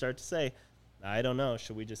 and then you start to say, I don't know,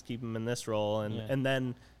 should we just keep him in this role? And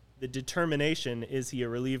then the determination, is he a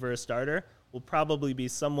reliever or a starter, will probably be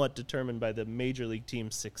somewhat determined by the major league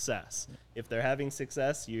team's success. If they're having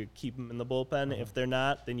success, you keep them in the bullpen. If they're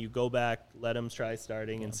not, then you go back, let them try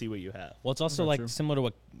starting, and see what you have. Well, it's also similar to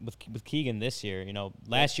what with Keegan this year.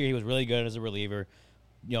 Last year he was really good as a reliever.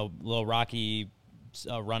 Little rocky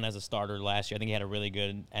run as a starter last year. I think he had a really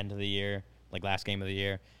good end of the year, like last game of the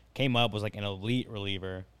year. Came up, was like an elite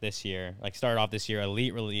reliever this year. Like started off this year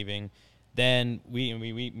elite relieving. Then me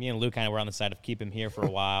and Lou kind of were on the side of keep him here for a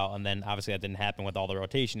while, and then obviously that didn't happen with all the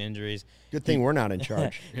rotation injuries. Good thing we're not in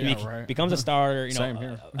charge. Becomes a starter. Same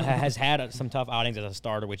here. Has had some tough outings as a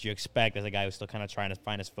starter, which you expect as a guy who's still kind of trying to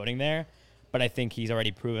find his footing there. But I think he's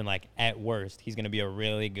already proven, like, at worst, he's going to be a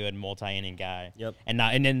really good multi-inning guy. Yep.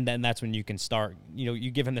 And then that's when you can start.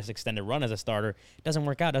 You give him this extended run as a starter. It doesn't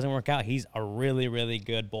work out. He's a really, really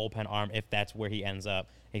good bullpen arm if that's where he ends up.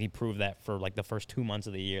 And he proved that for, like, the first 2 months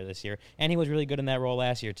of the year this year. And he was really good in that role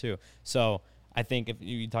last year, too. So I think if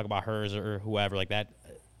you talk about Herz or whoever, like, that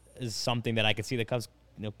is something that I could see the Cubs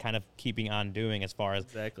kind of keeping on doing as far as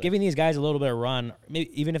giving these guys a little bit of run,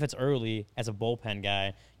 maybe even if it's early as a bullpen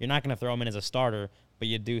guy. You're not going to throw them in as a starter, but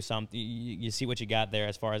you do something. You see what you got there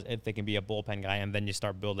as far as if they can be a bullpen guy, and then you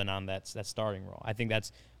start building on that starting role. I think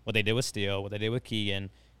that's what they did with Steele, what they did with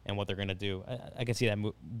Keegan, and what they're going to do. I can see that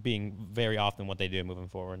being very often what they do moving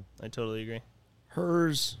forward. I totally agree.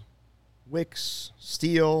 Herz, Wicks,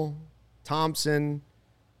 Steele, Thompson,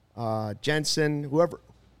 Jensen, whoever.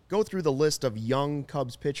 Go through the list of young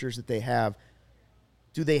Cubs pitchers that they have.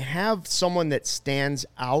 Do they have someone that stands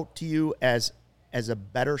out to you as a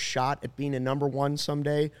better shot at being a number one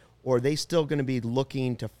someday, or are they still going to be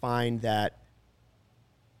looking to find that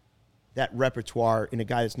repertoire in a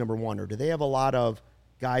guy that's number one, or do they have a lot of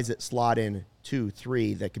guys that slot in 2,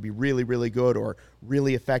 3 that could be really, really good, or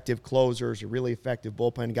really effective closers, or really effective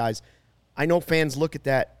bullpen guys? I know fans look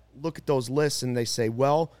at those lists and they say,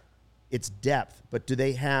 well, it's depth, but do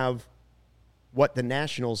they have what the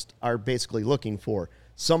Nationals are basically looking for?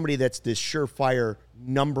 Somebody that's this surefire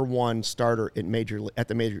number one starter at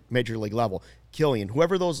the major league level. Killian,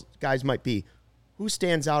 whoever those guys might be, who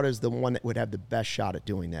stands out as the one that would have the best shot at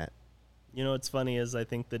doing that? What's funny is I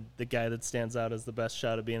think that the guy that stands out as the best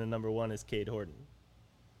shot at being a number one is Cade Horton.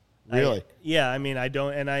 Really? I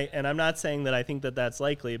don't, and I'm not saying that I think that that's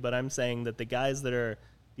likely, but I'm saying that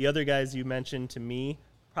the other guys you mentioned to me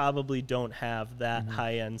probably don't have that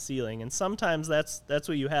high-end ceiling. And sometimes that's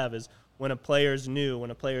what you have is when a player's new, when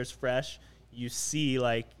a player's fresh, you see,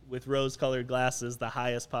 like, with rose-colored glasses, the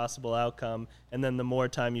highest possible outcome. And then the more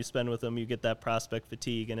time you spend with them, you get that prospect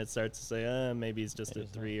fatigue, and it starts to say, maybe he's just a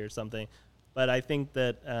 3 or something. But I think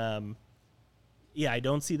that, I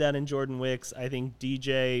don't see that in Jordan Wicks. I think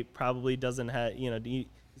DJ probably doesn't have, he's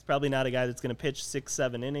probably not a guy that's going to pitch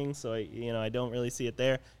 6-7 innings, so I don't really see it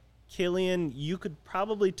there. Killian, you could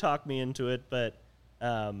probably talk me into it, but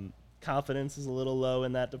confidence is a little low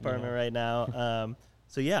in that department right now.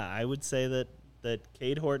 I would say that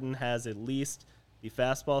Cade Horton has at least the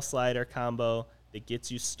fastball slider combo that gets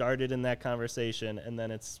you started in that conversation, and then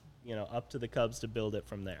it's up to the Cubs to build it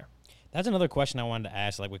from there. That's another question I wanted to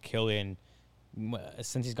ask, like with Killian.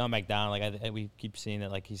 Since he's gone back down, like we keep seeing that,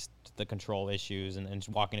 like he's the control issues and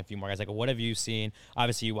walking a few more guys. Like, what have you seen?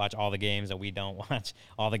 Obviously, you watch all the games, and we don't watch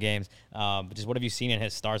all the games. But just what have you seen in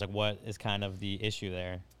his starts? Like, what is kind of the issue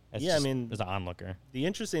there? As an onlooker. The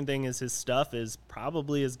interesting thing is his stuff is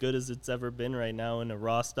probably as good as it's ever been right now in a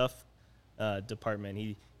raw stuff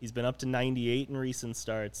department. He's been up to 98 in recent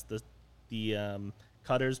starts. The the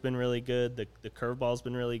cutter's been really good. The curveball's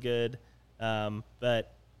been really good. I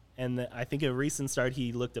think a recent start,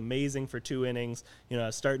 he looked amazing for 2 innings. You know, I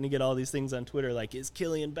was starting to get all these things on Twitter like, is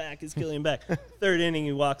Killian back? Is Killian back? 3rd inning,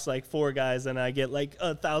 he walks like 4 guys, and I get like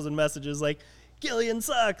 1,000 messages like, Killian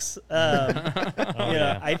sucks.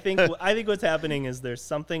 I think what's happening is there's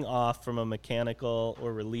something off from a mechanical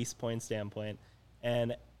or release point standpoint,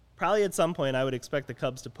 and probably at some point I would expect the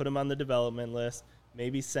Cubs to put him on the development list,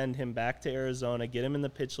 maybe send him back to Arizona, get him in the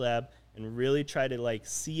pitch lab, and really try to like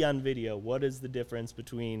see on video what is the difference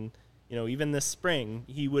between, you know, even this spring,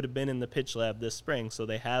 he would have been in the pitch lab this spring. So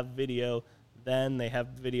they have video then, they have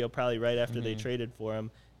video probably right after they traded for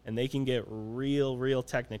him, and they can get real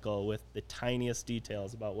technical with the tiniest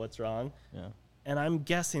details about what's wrong. Yeah. And I'm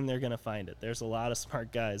guessing they're going to find it. There's a lot of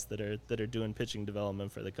smart guys that are doing pitching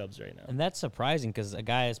development for the Cubs right now. And that's surprising because a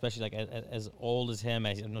guy, especially like as old as him,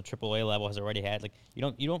 at AAA level, has already had like you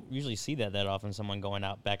don't usually see that often. Someone going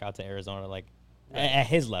back out to Arizona like at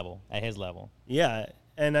his level. Yeah,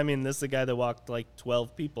 and I mean this is a guy that walked like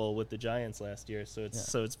 12 people with the Giants last year, so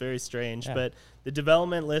it's very strange. Yeah. But the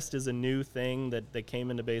development list is a new thing that came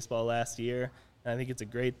into baseball last year. I think it's a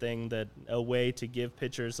great thing, that a way to give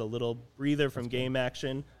pitchers a little breather from game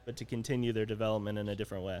action, but to continue their development in a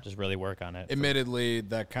different way. Just really work on it. Admittedly,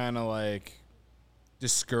 that kind of like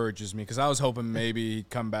discourages me because I was hoping maybe he'd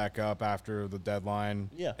come back up after the deadline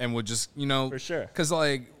and would just, you know. For sure. Because,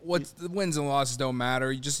 like, the wins and losses don't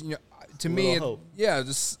matter. You just, you know. To me,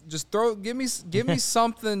 just give me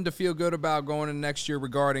something to feel good about going into next year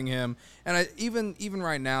regarding him. And even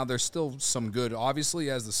right now, there's still some good.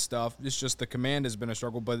 Obviously, as the stuff, it's just the command has been a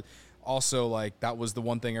struggle, but also like that was the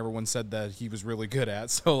one thing everyone said that he was really good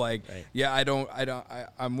at. So like,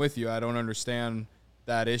 I'm with you. I don't understand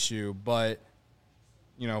that issue, but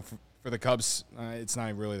you know, for the Cubs, it's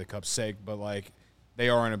not really the Cubs' sake, but like they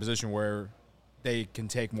are in a position where they can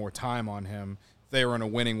take more time on him. They were in a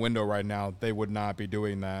winning window right now, they would not be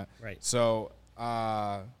doing that. Right. So,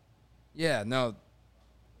 again,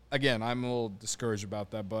 I'm a little discouraged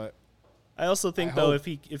about that, but I also think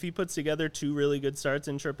if he puts together 2 really good starts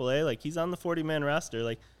in AAA, like he's on the 40-man roster.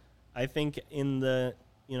 Like I think in the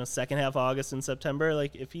second half of August and September,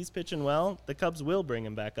 like if he's pitching well, the Cubs will bring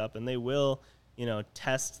him back up and they will,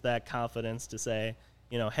 test that confidence to say,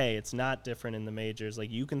 hey, it's not different in the majors.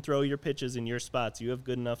 Like you can throw your pitches in your spots. You have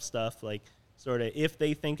good enough stuff. Like sort of if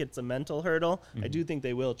they think it's a mental hurdle, I do think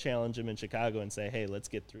they will challenge him in Chicago and say, hey, let's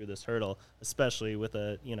get through this hurdle, especially with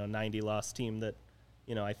a 90-loss team that,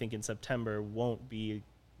 I think in September won't be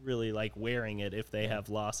really like wearing it if they have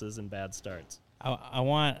losses and bad starts. I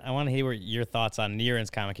want to hear your thoughts on Nieren's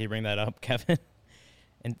comment. Can you bring that up, Kevin?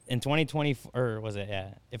 In 2020, or was it? Yeah.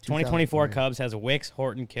 If 2024 Cubs has Wicks,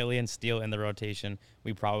 Horton, Killian, Steele in the rotation,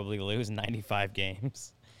 we probably lose 95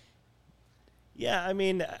 games. Yeah, I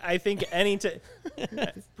mean, I think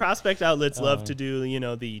prospect outlets love to do,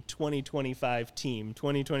 the 2025 team,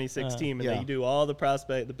 2026 team, and they do all the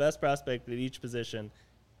best prospect at each position.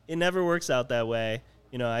 It never works out that way.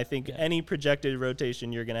 I think any projected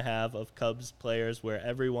rotation you're going to have of Cubs players where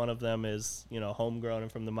every one of them is, homegrown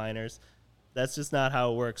and from the minors, that's just not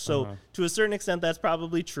how it works. So to a certain extent, that's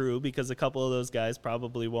probably true because a couple of those guys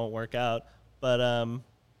probably won't work out. But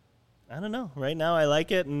I don't know. Right now, I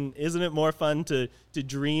like it, and isn't it more fun to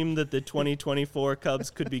dream that the 2024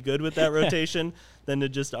 Cubs could be good with that rotation than to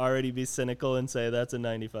just already be cynical and say that's a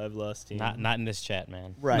 95-loss team? Not in this chat,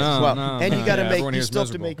 man. Right. You got to you still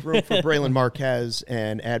have to make room for Braylon Marquez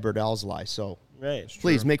and Adbert Alzolay. So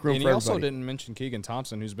please make room for everybody. And he also didn't mention Keegan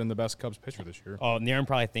Thompson, who's been the best Cubs pitcher this year. Oh, Nieren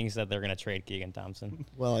probably thinks that they're going to trade Keegan Thompson.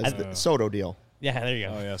 Well, it's the Soto deal. Yeah, there you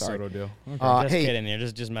go. Oh, yeah, Soto deal. Okay. Just kidding here.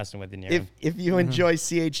 Just messing with you, Nieren. If you enjoy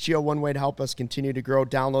CHGO, one way to help us continue to grow,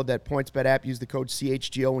 download that PointsBet app. Use the code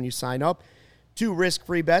CHGO when you sign up. 2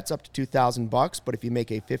 risk-free bets up to $2,000. But if you make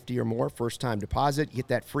a 50 or more first-time deposit, you get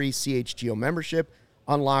that free CHGO membership.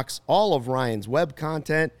 Unlocks all of Ryan's web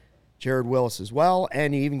content, Jared Willis as well,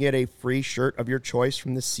 and you even get a free shirt of your choice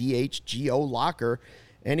from the CHGO locker.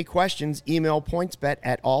 Any questions, email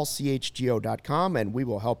pointsbet@allchgo.com, and we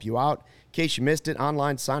will help you out. In case you missed it,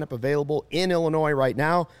 online sign-up available in Illinois right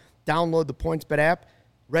now. Download the PointsBet app.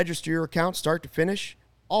 Register your account start to finish,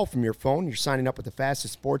 all from your phone. You're signing up with the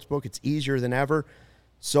fastest sportsbook. It's easier than ever.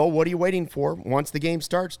 So what are you waiting for? Once the game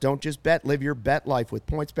starts, don't just bet. Live your bet life with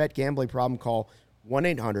PointsBet. Gambling problem, call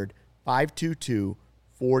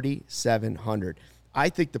 1-800-522-4700. I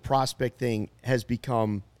think the prospect thing has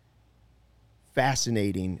become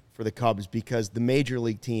fascinating for the Cubs because the major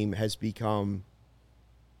league team has become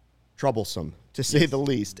troublesome to say the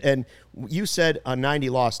least. And you said a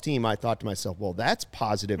 90-loss team. I thought to myself, well, that's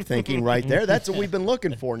positive thinking right there. That's what we've been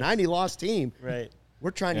looking for, 90-loss team. Right.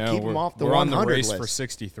 We're trying to keep them off the 100 We're on the race list. for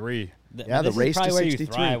 63. Yeah, the race to 63. This is probably where you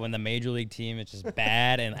thrive, when the major league team is just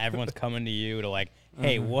bad and everyone's coming to you to like,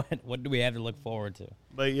 hey, what do we have to look forward to?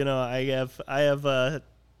 But I have a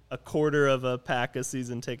quarter of a pack of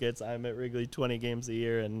season tickets. I'm at Wrigley 20 games a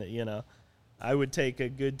year, and I would take a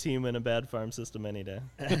good team in a bad farm system any day.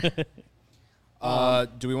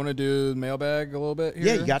 Do we want to do mailbag a little bit here?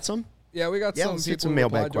 Yeah, you got some? Yeah, we got some let's people get some who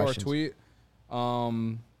mailbag replied to our questions. tweet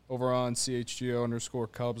over on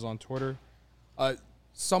CHGO_Cubs on Twitter.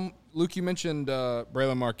 Luke, you mentioned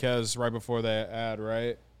Braylon Marquez right before the ad,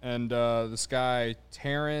 right? And this guy,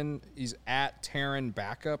 Taryn, he's at Taryn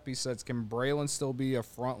Backup. He says, can Braylon still be a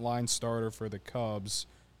frontline starter for the Cubs?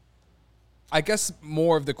 I guess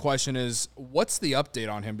more of the question is, what's the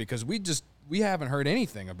update on him? Because we haven't heard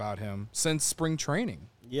anything about him since spring training.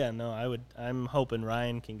 Yeah, no, I'm hoping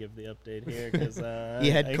Ryan can give the update here because He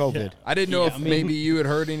had COVID. I didn't know if maybe you had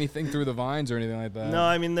heard anything through the vines or anything like that. No,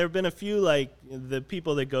 I mean, there have been a few, like, the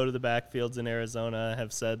people that go to the backfields in Arizona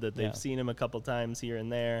have said that they've seen him a couple times here and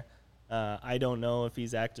there. I don't know if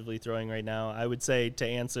he's actively throwing right now. I would say, to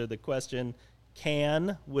answer the question,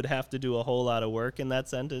 would have to do a whole lot of work in that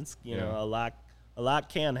sentence. You know, a lot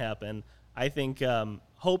can happen. I think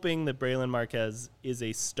hoping that Braylon Marquez is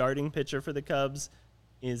a starting pitcher for the Cubs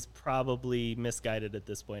is probably misguided at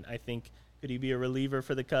this point. I think, could he be a reliever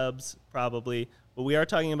for the Cubs? Probably. But we are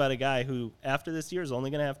talking about a guy who, after this year, is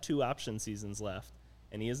only going to have 2 option seasons left.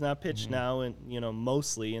 And he has not pitched now, in,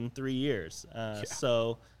 mostly in 3 years.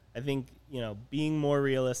 So I think, being more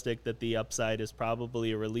realistic that the upside is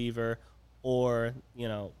probably a reliever, or,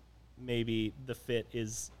 maybe the fit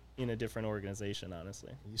is in a different organization,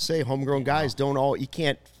 honestly. You say homegrown guys you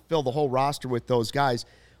can't fill the whole roster with those guys.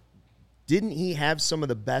 Didn't he have some of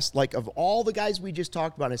the best, like, of all the guys we just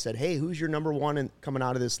talked about? I said, hey, who's your number one and coming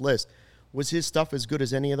out of this list? Was his stuff as good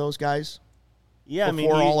as any of those guys? Yeah,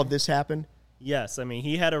 before all of this happened? Yes, I mean,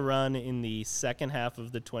 he had a run in the second half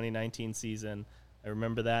of the 2019 season. I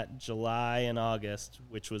remember that, July and August,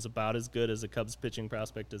 which was about as good as a Cubs pitching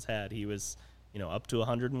prospect has had. He was, up to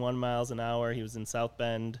 101 miles an hour. He was in South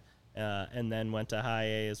Bend and then went to High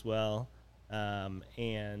A as well.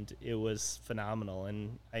 And it was phenomenal.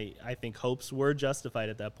 And I think hopes were justified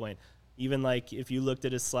at that point. Even like if you looked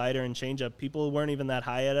at his slider and changeup, people weren't even that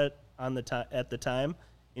high at it at the time.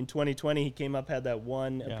 In 2020, he came up, had that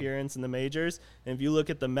one appearance in the majors. And if you look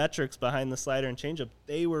at the metrics behind the slider and changeup,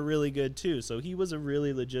 they were really good too. So he was a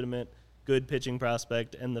really legitimate, good pitching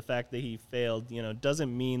prospect. And the fact that he failed,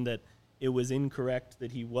 doesn't mean that it was incorrect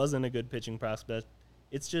that he wasn't a good pitching prospect.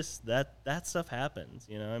 It's just that stuff happens,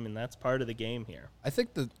 I mean, that's part of the game here. I think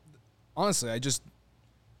honestly,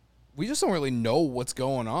 we just don't really know what's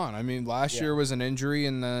going on. I mean, last year was an injury,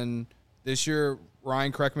 and then this year,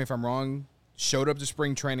 Ryan, correct me if I'm wrong, showed up to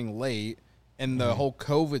spring training late, and the whole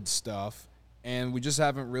COVID stuff, and we just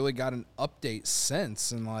haven't really got an update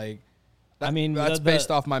since. And that's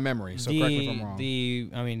based off my memory. So correct me if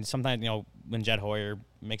I'm wrong. Sometimes when Jed Hoyer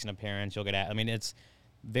makes an appearance, you'll get at. I mean, it's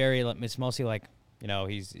mostly like.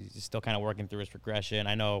 He's still kind of working through his progression.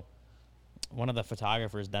 I know one of the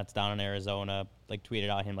photographers that's down in Arizona tweeted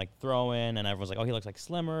out him throwing, and everyone's like, "Oh, he looks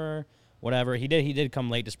slimmer, whatever." He did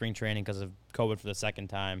come late to spring training because of COVID for the second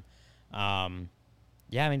time.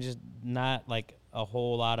 Just not a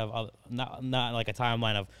whole lot of not like a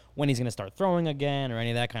timeline of when he's gonna start throwing again or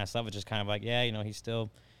any of that kind of stuff. It's just kind of he's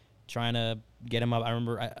still trying to get him up. I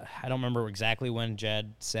don't remember exactly when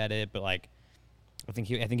Jed said it, but I think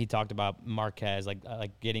he talked about Marquez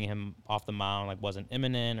getting him off the mound wasn't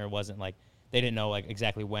imminent, or wasn't they didn't know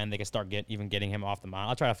exactly when they could start getting him off the mound.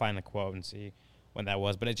 I'll try to find the quote and see when that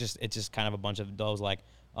was, but it's just kind of a bunch of those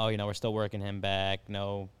we're still working him back,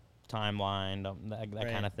 no timeline,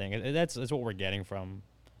 that kind of thing. That's what we're getting from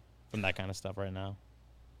that kind of stuff right now.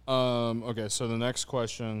 Okay, so the next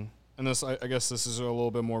question, and this I guess this is a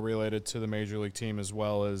little bit more related to the major league team as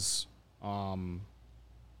well as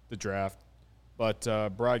the draft. But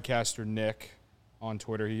broadcaster Nick on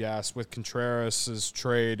Twitter, he asked, with Contreras'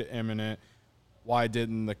 trade imminent, why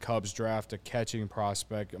didn't the Cubs draft a catching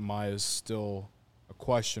prospect? Amaya is still a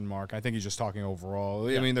question mark. I think he's just talking overall.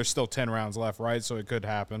 Yeah. I mean, there's still 10 rounds left, right? So it could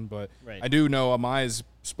happen. But I do know Amaya is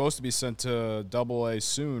supposed to be sent to Double-A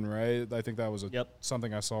soon, right? I think that was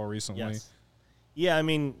something I saw recently. Yes. Yeah, I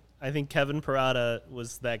mean, I think Kevin Parada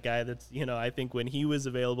was that guy that's, I think when he was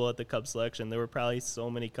available at the Cub selection, there were probably so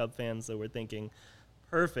many Cub fans that were thinking,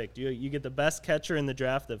 perfect, you get the best catcher in the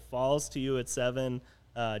draft that falls to you at 7,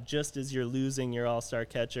 just as you're losing your all-star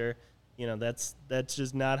catcher. that's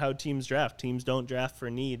just not how teams draft. Teams don't draft for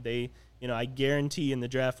need. I guarantee in the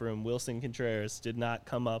draft room, Wilson Contreras did not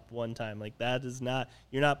come up one time. Like, that is not,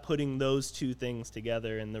 you're not putting those two things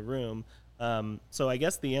together in the room. So I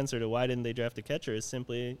guess the answer to why didn't they draft a catcher is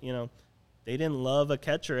simply, they didn't love a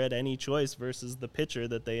catcher at any choice versus the pitcher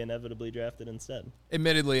that they inevitably drafted instead.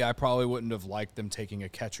 Admittedly, I probably wouldn't have liked them taking a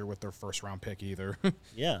catcher with their first-round pick either.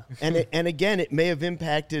 Yeah. And again, it may have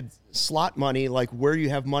impacted slot money, like where you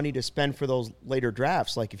have money to spend for those later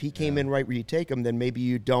drafts. Like, if he came in right where you take him, then maybe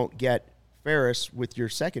you don't get Ferris with your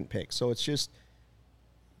second pick. So it's just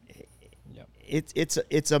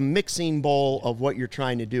it's a mixing bowl of what you're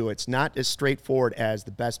trying to do. It's not as straightforward as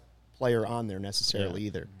the best player on there necessarily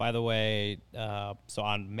either. By the way, so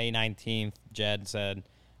on May 19th, Jed said,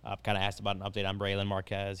 kind of asked about an update on Braylon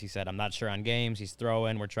Marquez. He said, I'm not sure on games. He's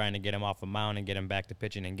throwing. We're trying to get him off the mound and get him back to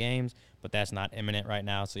pitching in games, but that's not imminent right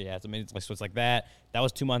now. So, yeah, so it's like that. That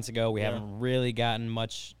was 2 months ago. We haven't really gotten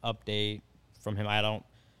much update from him.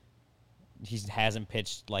 He hasn't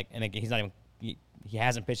pitched, he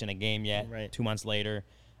hasn't pitched in a game yet, Right. 2 months later.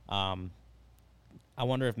 I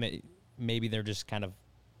wonder if maybe they're just kind of,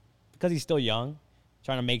 because he's still young,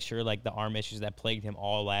 trying to make sure, like, the arm issues that plagued him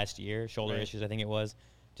all last year, shoulder issues, I think it was,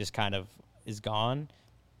 just kind of is gone.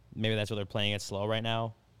 Maybe that's why they're playing it slow right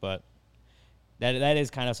now. But that is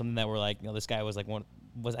kind of something that we're like, this guy was I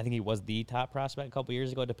think he was the top prospect a couple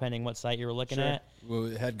years ago, depending what site you were looking at. Well,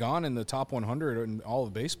 it had gone in the top 100 in all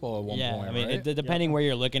of baseball at one point, I mean, right? depending where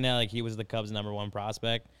you're looking at, like, he was the Cubs' #1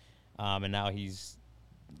 prospect, and now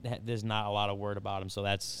there's not a lot of word about him, so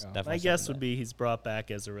that's definitely. My guess would be he's brought back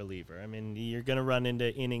as a reliever. I mean, you're going to run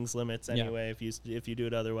into innings limits anyway if you do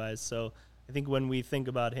it otherwise. So I think when we think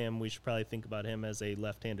about him, we should probably think about him as a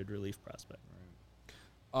left-handed relief prospect.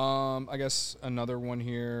 I guess another one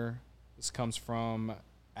here. This comes from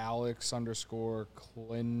Alex _Clendenin.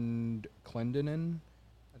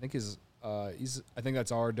 I think I think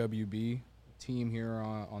that's RWB team here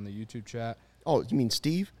on the YouTube chat. Oh, you mean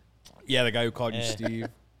Steve? Yeah, the guy who called you Steve.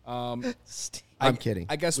 I'm kidding.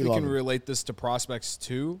 I guess We we love can him. relate this to prospects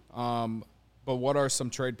too. But what are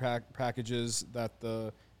some trade packages that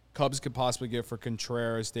the Cubs could possibly get for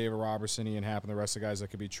Contreras, David Robertson, Ian Happ, and the rest of the guys that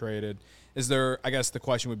could be traded? I guess the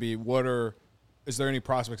question would be, is there any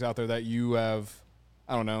prospects out there that you have,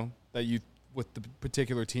 with the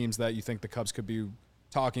particular teams that you think the Cubs could be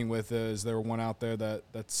talking with? Is there one out there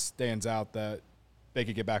that stands out that they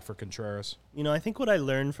could get back for Contreras? I think what I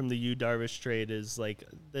learned from the Yu Darvish trade is, like,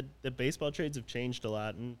 the baseball trades have changed a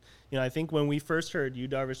lot. And, I think when we first heard Yu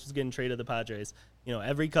Darvish was getting traded to the Padres,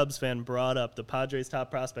 every Cubs fan brought up the Padres' top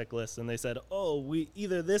prospect list, and they said, we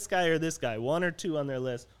either this guy or this guy, one or two on their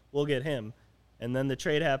list, we'll get him. And then the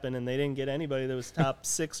trade happened, and they didn't get anybody that was top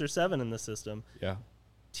 6 or 7 in the system. Yeah.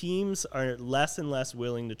 Teams are less and less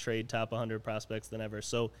willing to trade top 100 prospects than ever.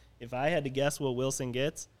 So if I had to guess what Wilson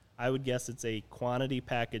gets, I would guess it's a quantity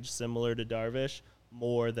package similar to Darvish,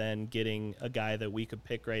 more than getting a guy that we could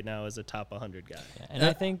pick right now as a top 100 guy. And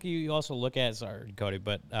I think you also look at, sorry, Cody,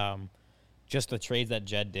 but just the trades that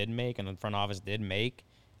Jed did make and the front office did make,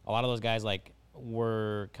 a lot of those guys, like,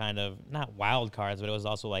 were kind of not wild cards, but it was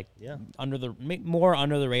also like more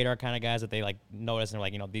under the radar kind of guys that they, like, noticed and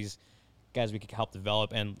like, these guys we could help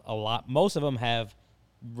develop. And most of them have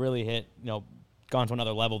really hit, gone to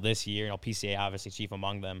another level this year. PCA obviously chief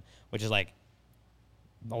among them, which is like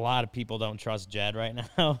a lot of people don't trust Jed right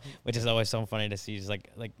now, which is always so funny to see. Just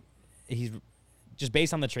like he's just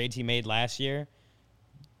based on the trades he made last year.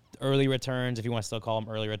 Early returns, if you want to still call them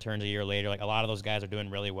early returns a year later, like, a lot of those guys are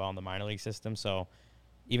doing really well in the minor league system. So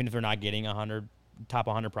even if they're not getting top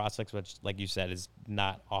 100 prospects, which, like you said, is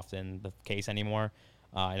not often the case anymore,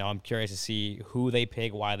 I'm curious to see who they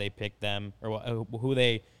pick, why they picked them, or who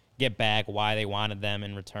they get back, why they wanted them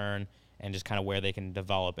in return, and just kind of where they can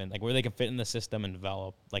develop and, like, where they can fit in the system and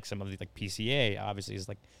develop. Like, some of these, like, PCA obviously is,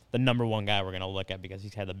 like, the #1 guy we're going to look at because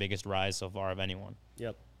he's had the biggest rise so far of anyone.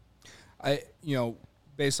 Yep.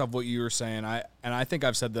 Based off what you were saying, I think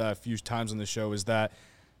I've said that a few times on the show, is that,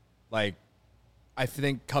 like, I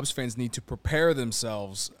think Cubs fans need to prepare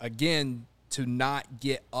themselves again to not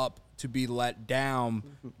get up to be let down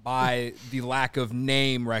by the lack of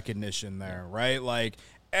name recognition there, right? Like,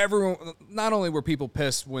 everyone, not only were people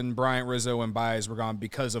pissed when Bryant, Rizzo, and Baez were gone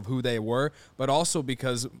because of who they were, but also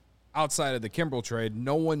because outside of the Kimbrel trade,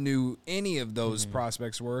 no one knew any of those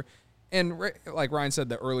prospects were. And like Ryan said,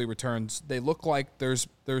 the early returns, they look like there's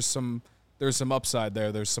some upside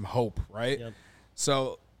there. There's some hope, right? Yep.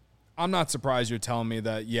 So I'm not surprised you're telling me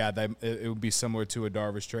that, it would be similar to a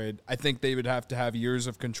Darvish trade. I think they would have to have years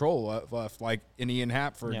of control left, like in Ian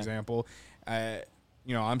Happ, for example.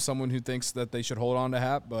 I'm someone who thinks that they should hold on to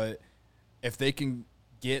Happ, but if they can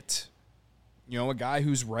get, a guy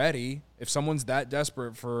who's ready, if someone's that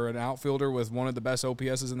desperate for an outfielder with one of the best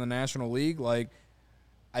OPSs in the National League, like,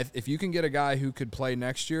 if you can get a guy who could play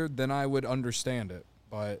next year, then I would understand it.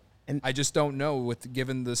 But I just don't know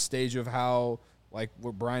given the stage of how, like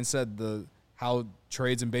what Brian said, how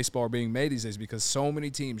trades in baseball are being made these days, because so many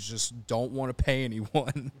teams just don't want to pay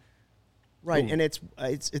anyone. Right, and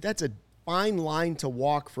that's a fine line to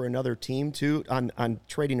walk for another team too on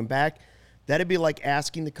trading them back. That'd be like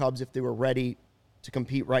asking the Cubs if they were ready to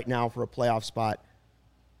compete right now for a playoff spot.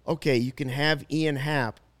 Okay, you can have Ian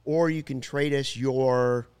Happ, or you can trade us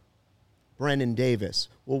your Brennan Davis.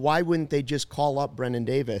 Well, why wouldn't they just call up Brennan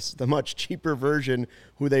Davis, the much cheaper version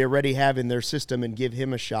who they already have in their system, and give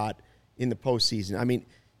him a shot in the postseason? I mean,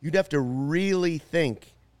 you'd have to really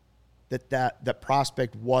think that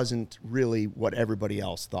prospect wasn't really what everybody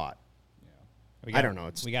else thought. Yeah. I don't know.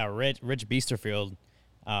 We got Rich Biesterfield.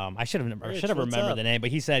 I should have remembered the name, but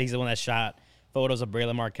he said he's the one that shot photos of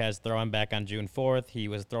Braylon Marquez throwing back on June 4th. He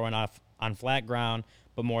was throwing off on flat ground,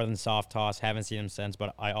 but more than soft toss. Haven't seen him since,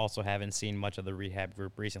 but I also haven't seen much of the rehab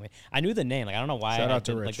group recently. I knew the name. Like, I don't know why. Shout out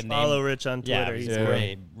to Rich. Like, the name. Follow Rich on Twitter. He's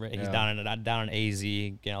great. He's down in AZ,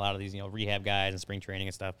 getting a lot of these rehab guys and spring training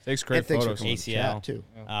and stuff. Takes great photos. ACL too.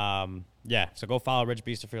 So go follow Rich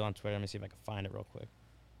Biesterfield on Twitter. Let me see if I can find it real quick.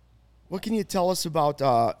 What can you tell us about?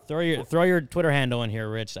 Throw your Twitter handle in here,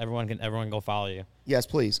 Rich. Everyone can go follow you. Yes,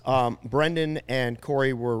 please. Brendan and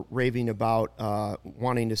Corey were raving about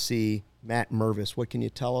wanting to see Matt Mervis. What can you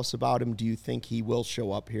tell us about him? Do you think he will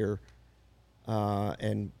show up here?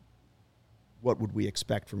 And what would we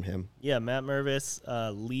expect from him? Yeah, Matt Mervis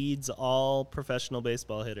leads all professional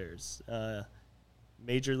baseball hitters,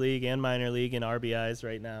 major league and minor league in RBIs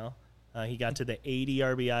right now. He got to the 80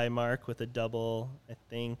 RBI mark with a double,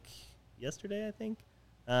 yesterday.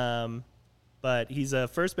 But he's a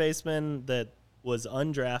first baseman that was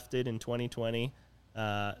undrafted in 2020,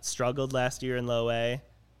 struggled last year in low A,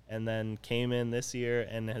 and then came in this year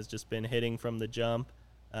and has just been hitting from the jump.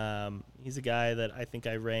 He's a guy that I think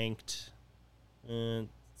I ranked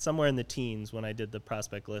somewhere in the teens when I did the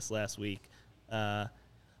prospect list last week.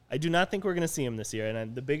 I do not think we're going to see him this year,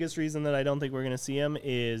 and the biggest reason that I don't think we're going to see him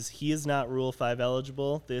is he is not Rule 5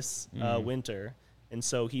 eligible this winter, and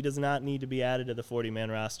so he does not need to be added to the 40-man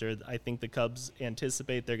roster. I think the Cubs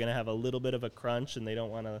anticipate they're going to have a little bit of a crunch, and they don't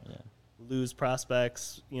want to lose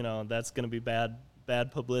prospects. That's going to be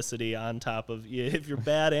bad publicity on top of if you're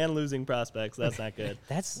bad and losing prospects. That's not good.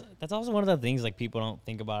 That's also one of the things like people don't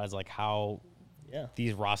think about is like how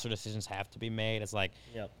these roster decisions have to be made. It's like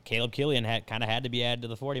Caleb Killian kind of had to be added to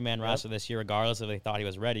the 40-man roster this year, regardless if they thought he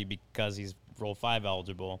was ready, because he's Rule 5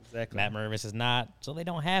 eligible. Exactly. Matt Mervis is not, so they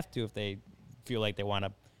don't have to if they feel like they want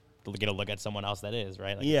to get a look at someone else that is,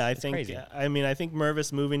 right? Like, I think crazy. I think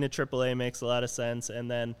Mervis moving to AAA makes a lot of sense,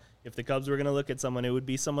 and then if the Cubs were going to look at someone, it would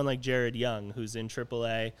be someone like Jared Young, who's in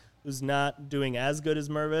AAA, who's not doing as good as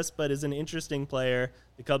Mervis, but is an interesting player.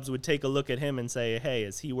 The Cubs would take a look at him and say, hey,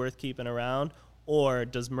 is he worth keeping around? Or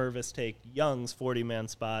does Mervis take Young's 40-man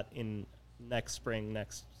spot in next spring,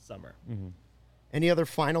 next summer? Mm-hmm. Any other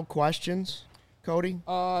final questions, Cody?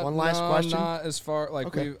 One last question? Not as far.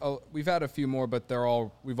 Okay. We've had a few more, but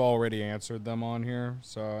we've already answered them on here.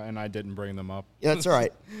 So, and I didn't bring them up. Yeah, that's all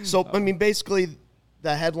right. So, basically,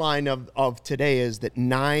 the headline of today is that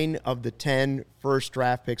 9 of the 10 first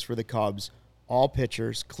draft picks for the Cubs, all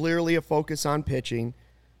pitchers, clearly a focus on pitching.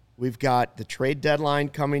 We've got the trade deadline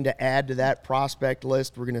coming to add to that prospect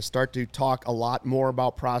list. We're going to start to talk a lot more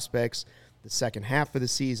about prospects the second half of the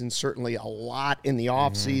season, certainly a lot in the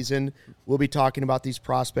offseason. We'll be talking about these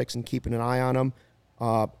prospects and keeping an eye on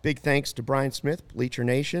them. Big thanks to Brian Smith, Bleacher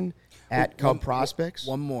Nation, at Cub Prospects.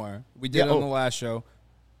 One more. We did on the last show.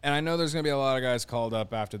 And I know there's going to be a lot of guys called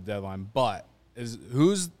up after the deadline, but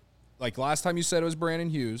who's last time you said it was Brandon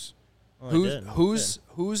Hughes.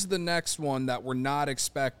 Who's the next one that we're not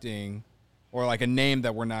expecting, or like a name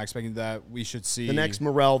that we're not expecting that we should see? The next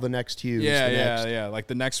Morel, the next Hughes. Yeah. Like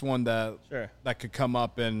the next one that could come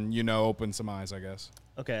up and open some eyes, I guess.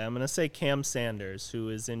 Okay, I'm gonna say Cam Sanders, who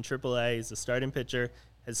is in AAA. He's a starting pitcher.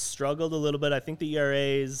 Has struggled a little bit. I think the ERA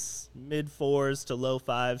is mid-4s to low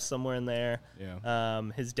 5s, somewhere in there. Yeah.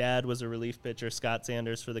 His dad was a relief pitcher, Scott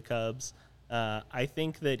Sanders, for the Cubs. I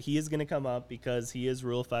think that he is going to come up because he is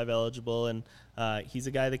Rule 5 eligible, and he's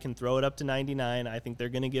a guy that can throw it up to 99. I think they're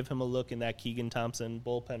going to give him a look in that Keegan Thompson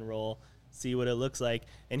bullpen role, see what it looks like.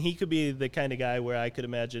 And he could be the kind of guy where I could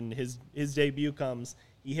imagine his debut comes,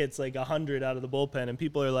 he hits like 100 out of the bullpen, and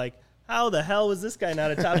people are like, how the hell was this guy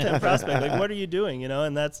not a top 10 prospect? Like, what are you doing?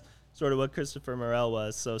 And that's sort of what Christopher Morel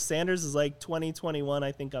was. So Sanders is like 2021,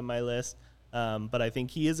 I think, on my list. But I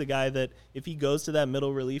think he is a guy that, if he goes to that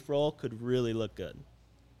middle relief role, could really look good.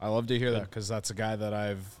 I love to hear that because that's a guy that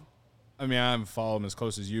I haven't followed him as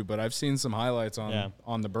close as you, but I've seen some highlights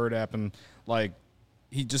on the Bird app, and like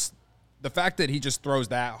the fact that he just throws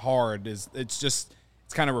that hard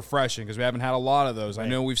it's kind of refreshing because we haven't had a lot of those. Right. I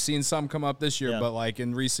know we've seen some come up this year, but like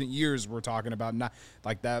in recent years, we're talking about not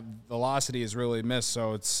like that velocity is really missed.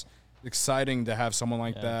 So it's exciting to have someone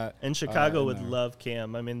like that. And Chicago would love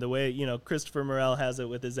Cam. I mean, the way, Christopher Morel has it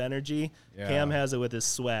with his energy, Cam has it with his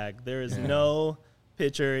swag. There is no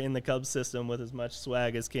pitcher in the Cubs system with as much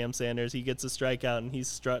swag as Cam Sanders. He gets a strikeout and he's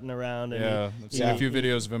strutting around. And I've seen a few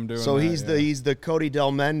videos of him doing so that. He's the Cody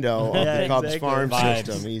Del Mendo of the Cubs farm vibes.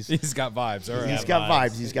 system. He's got vibes. All right. He's got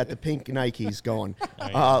vibes. He's got the pink Nikes going.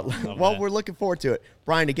 Well, we're looking forward to it.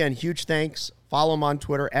 Brian, again, huge thanks. Follow him on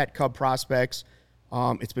Twitter at Cub Prospects.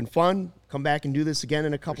 It's been fun. Come back and do this again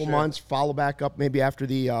in a couple months. Follow back up maybe after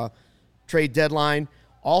the trade deadline.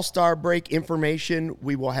 All-Star break information.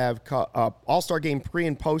 We will have All-Star game pre-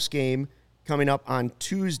 and post-game coming up on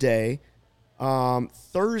Tuesday.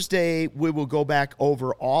 Thursday, we will go back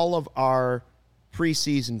over all of our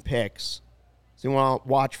preseason picks. So you want to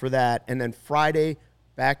watch for that. And then Friday,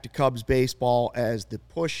 back to Cubs baseball as the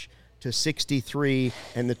push to 63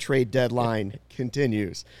 and the trade deadline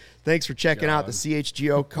continues. Thanks for checking out the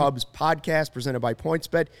CHGO Cubs podcast presented by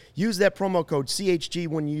PointsBet. Use that promo code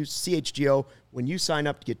CHGO when you sign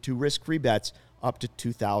up to get 2 risk-free bets up to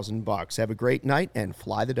 $2,000. Have a great night and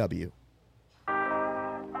fly the W.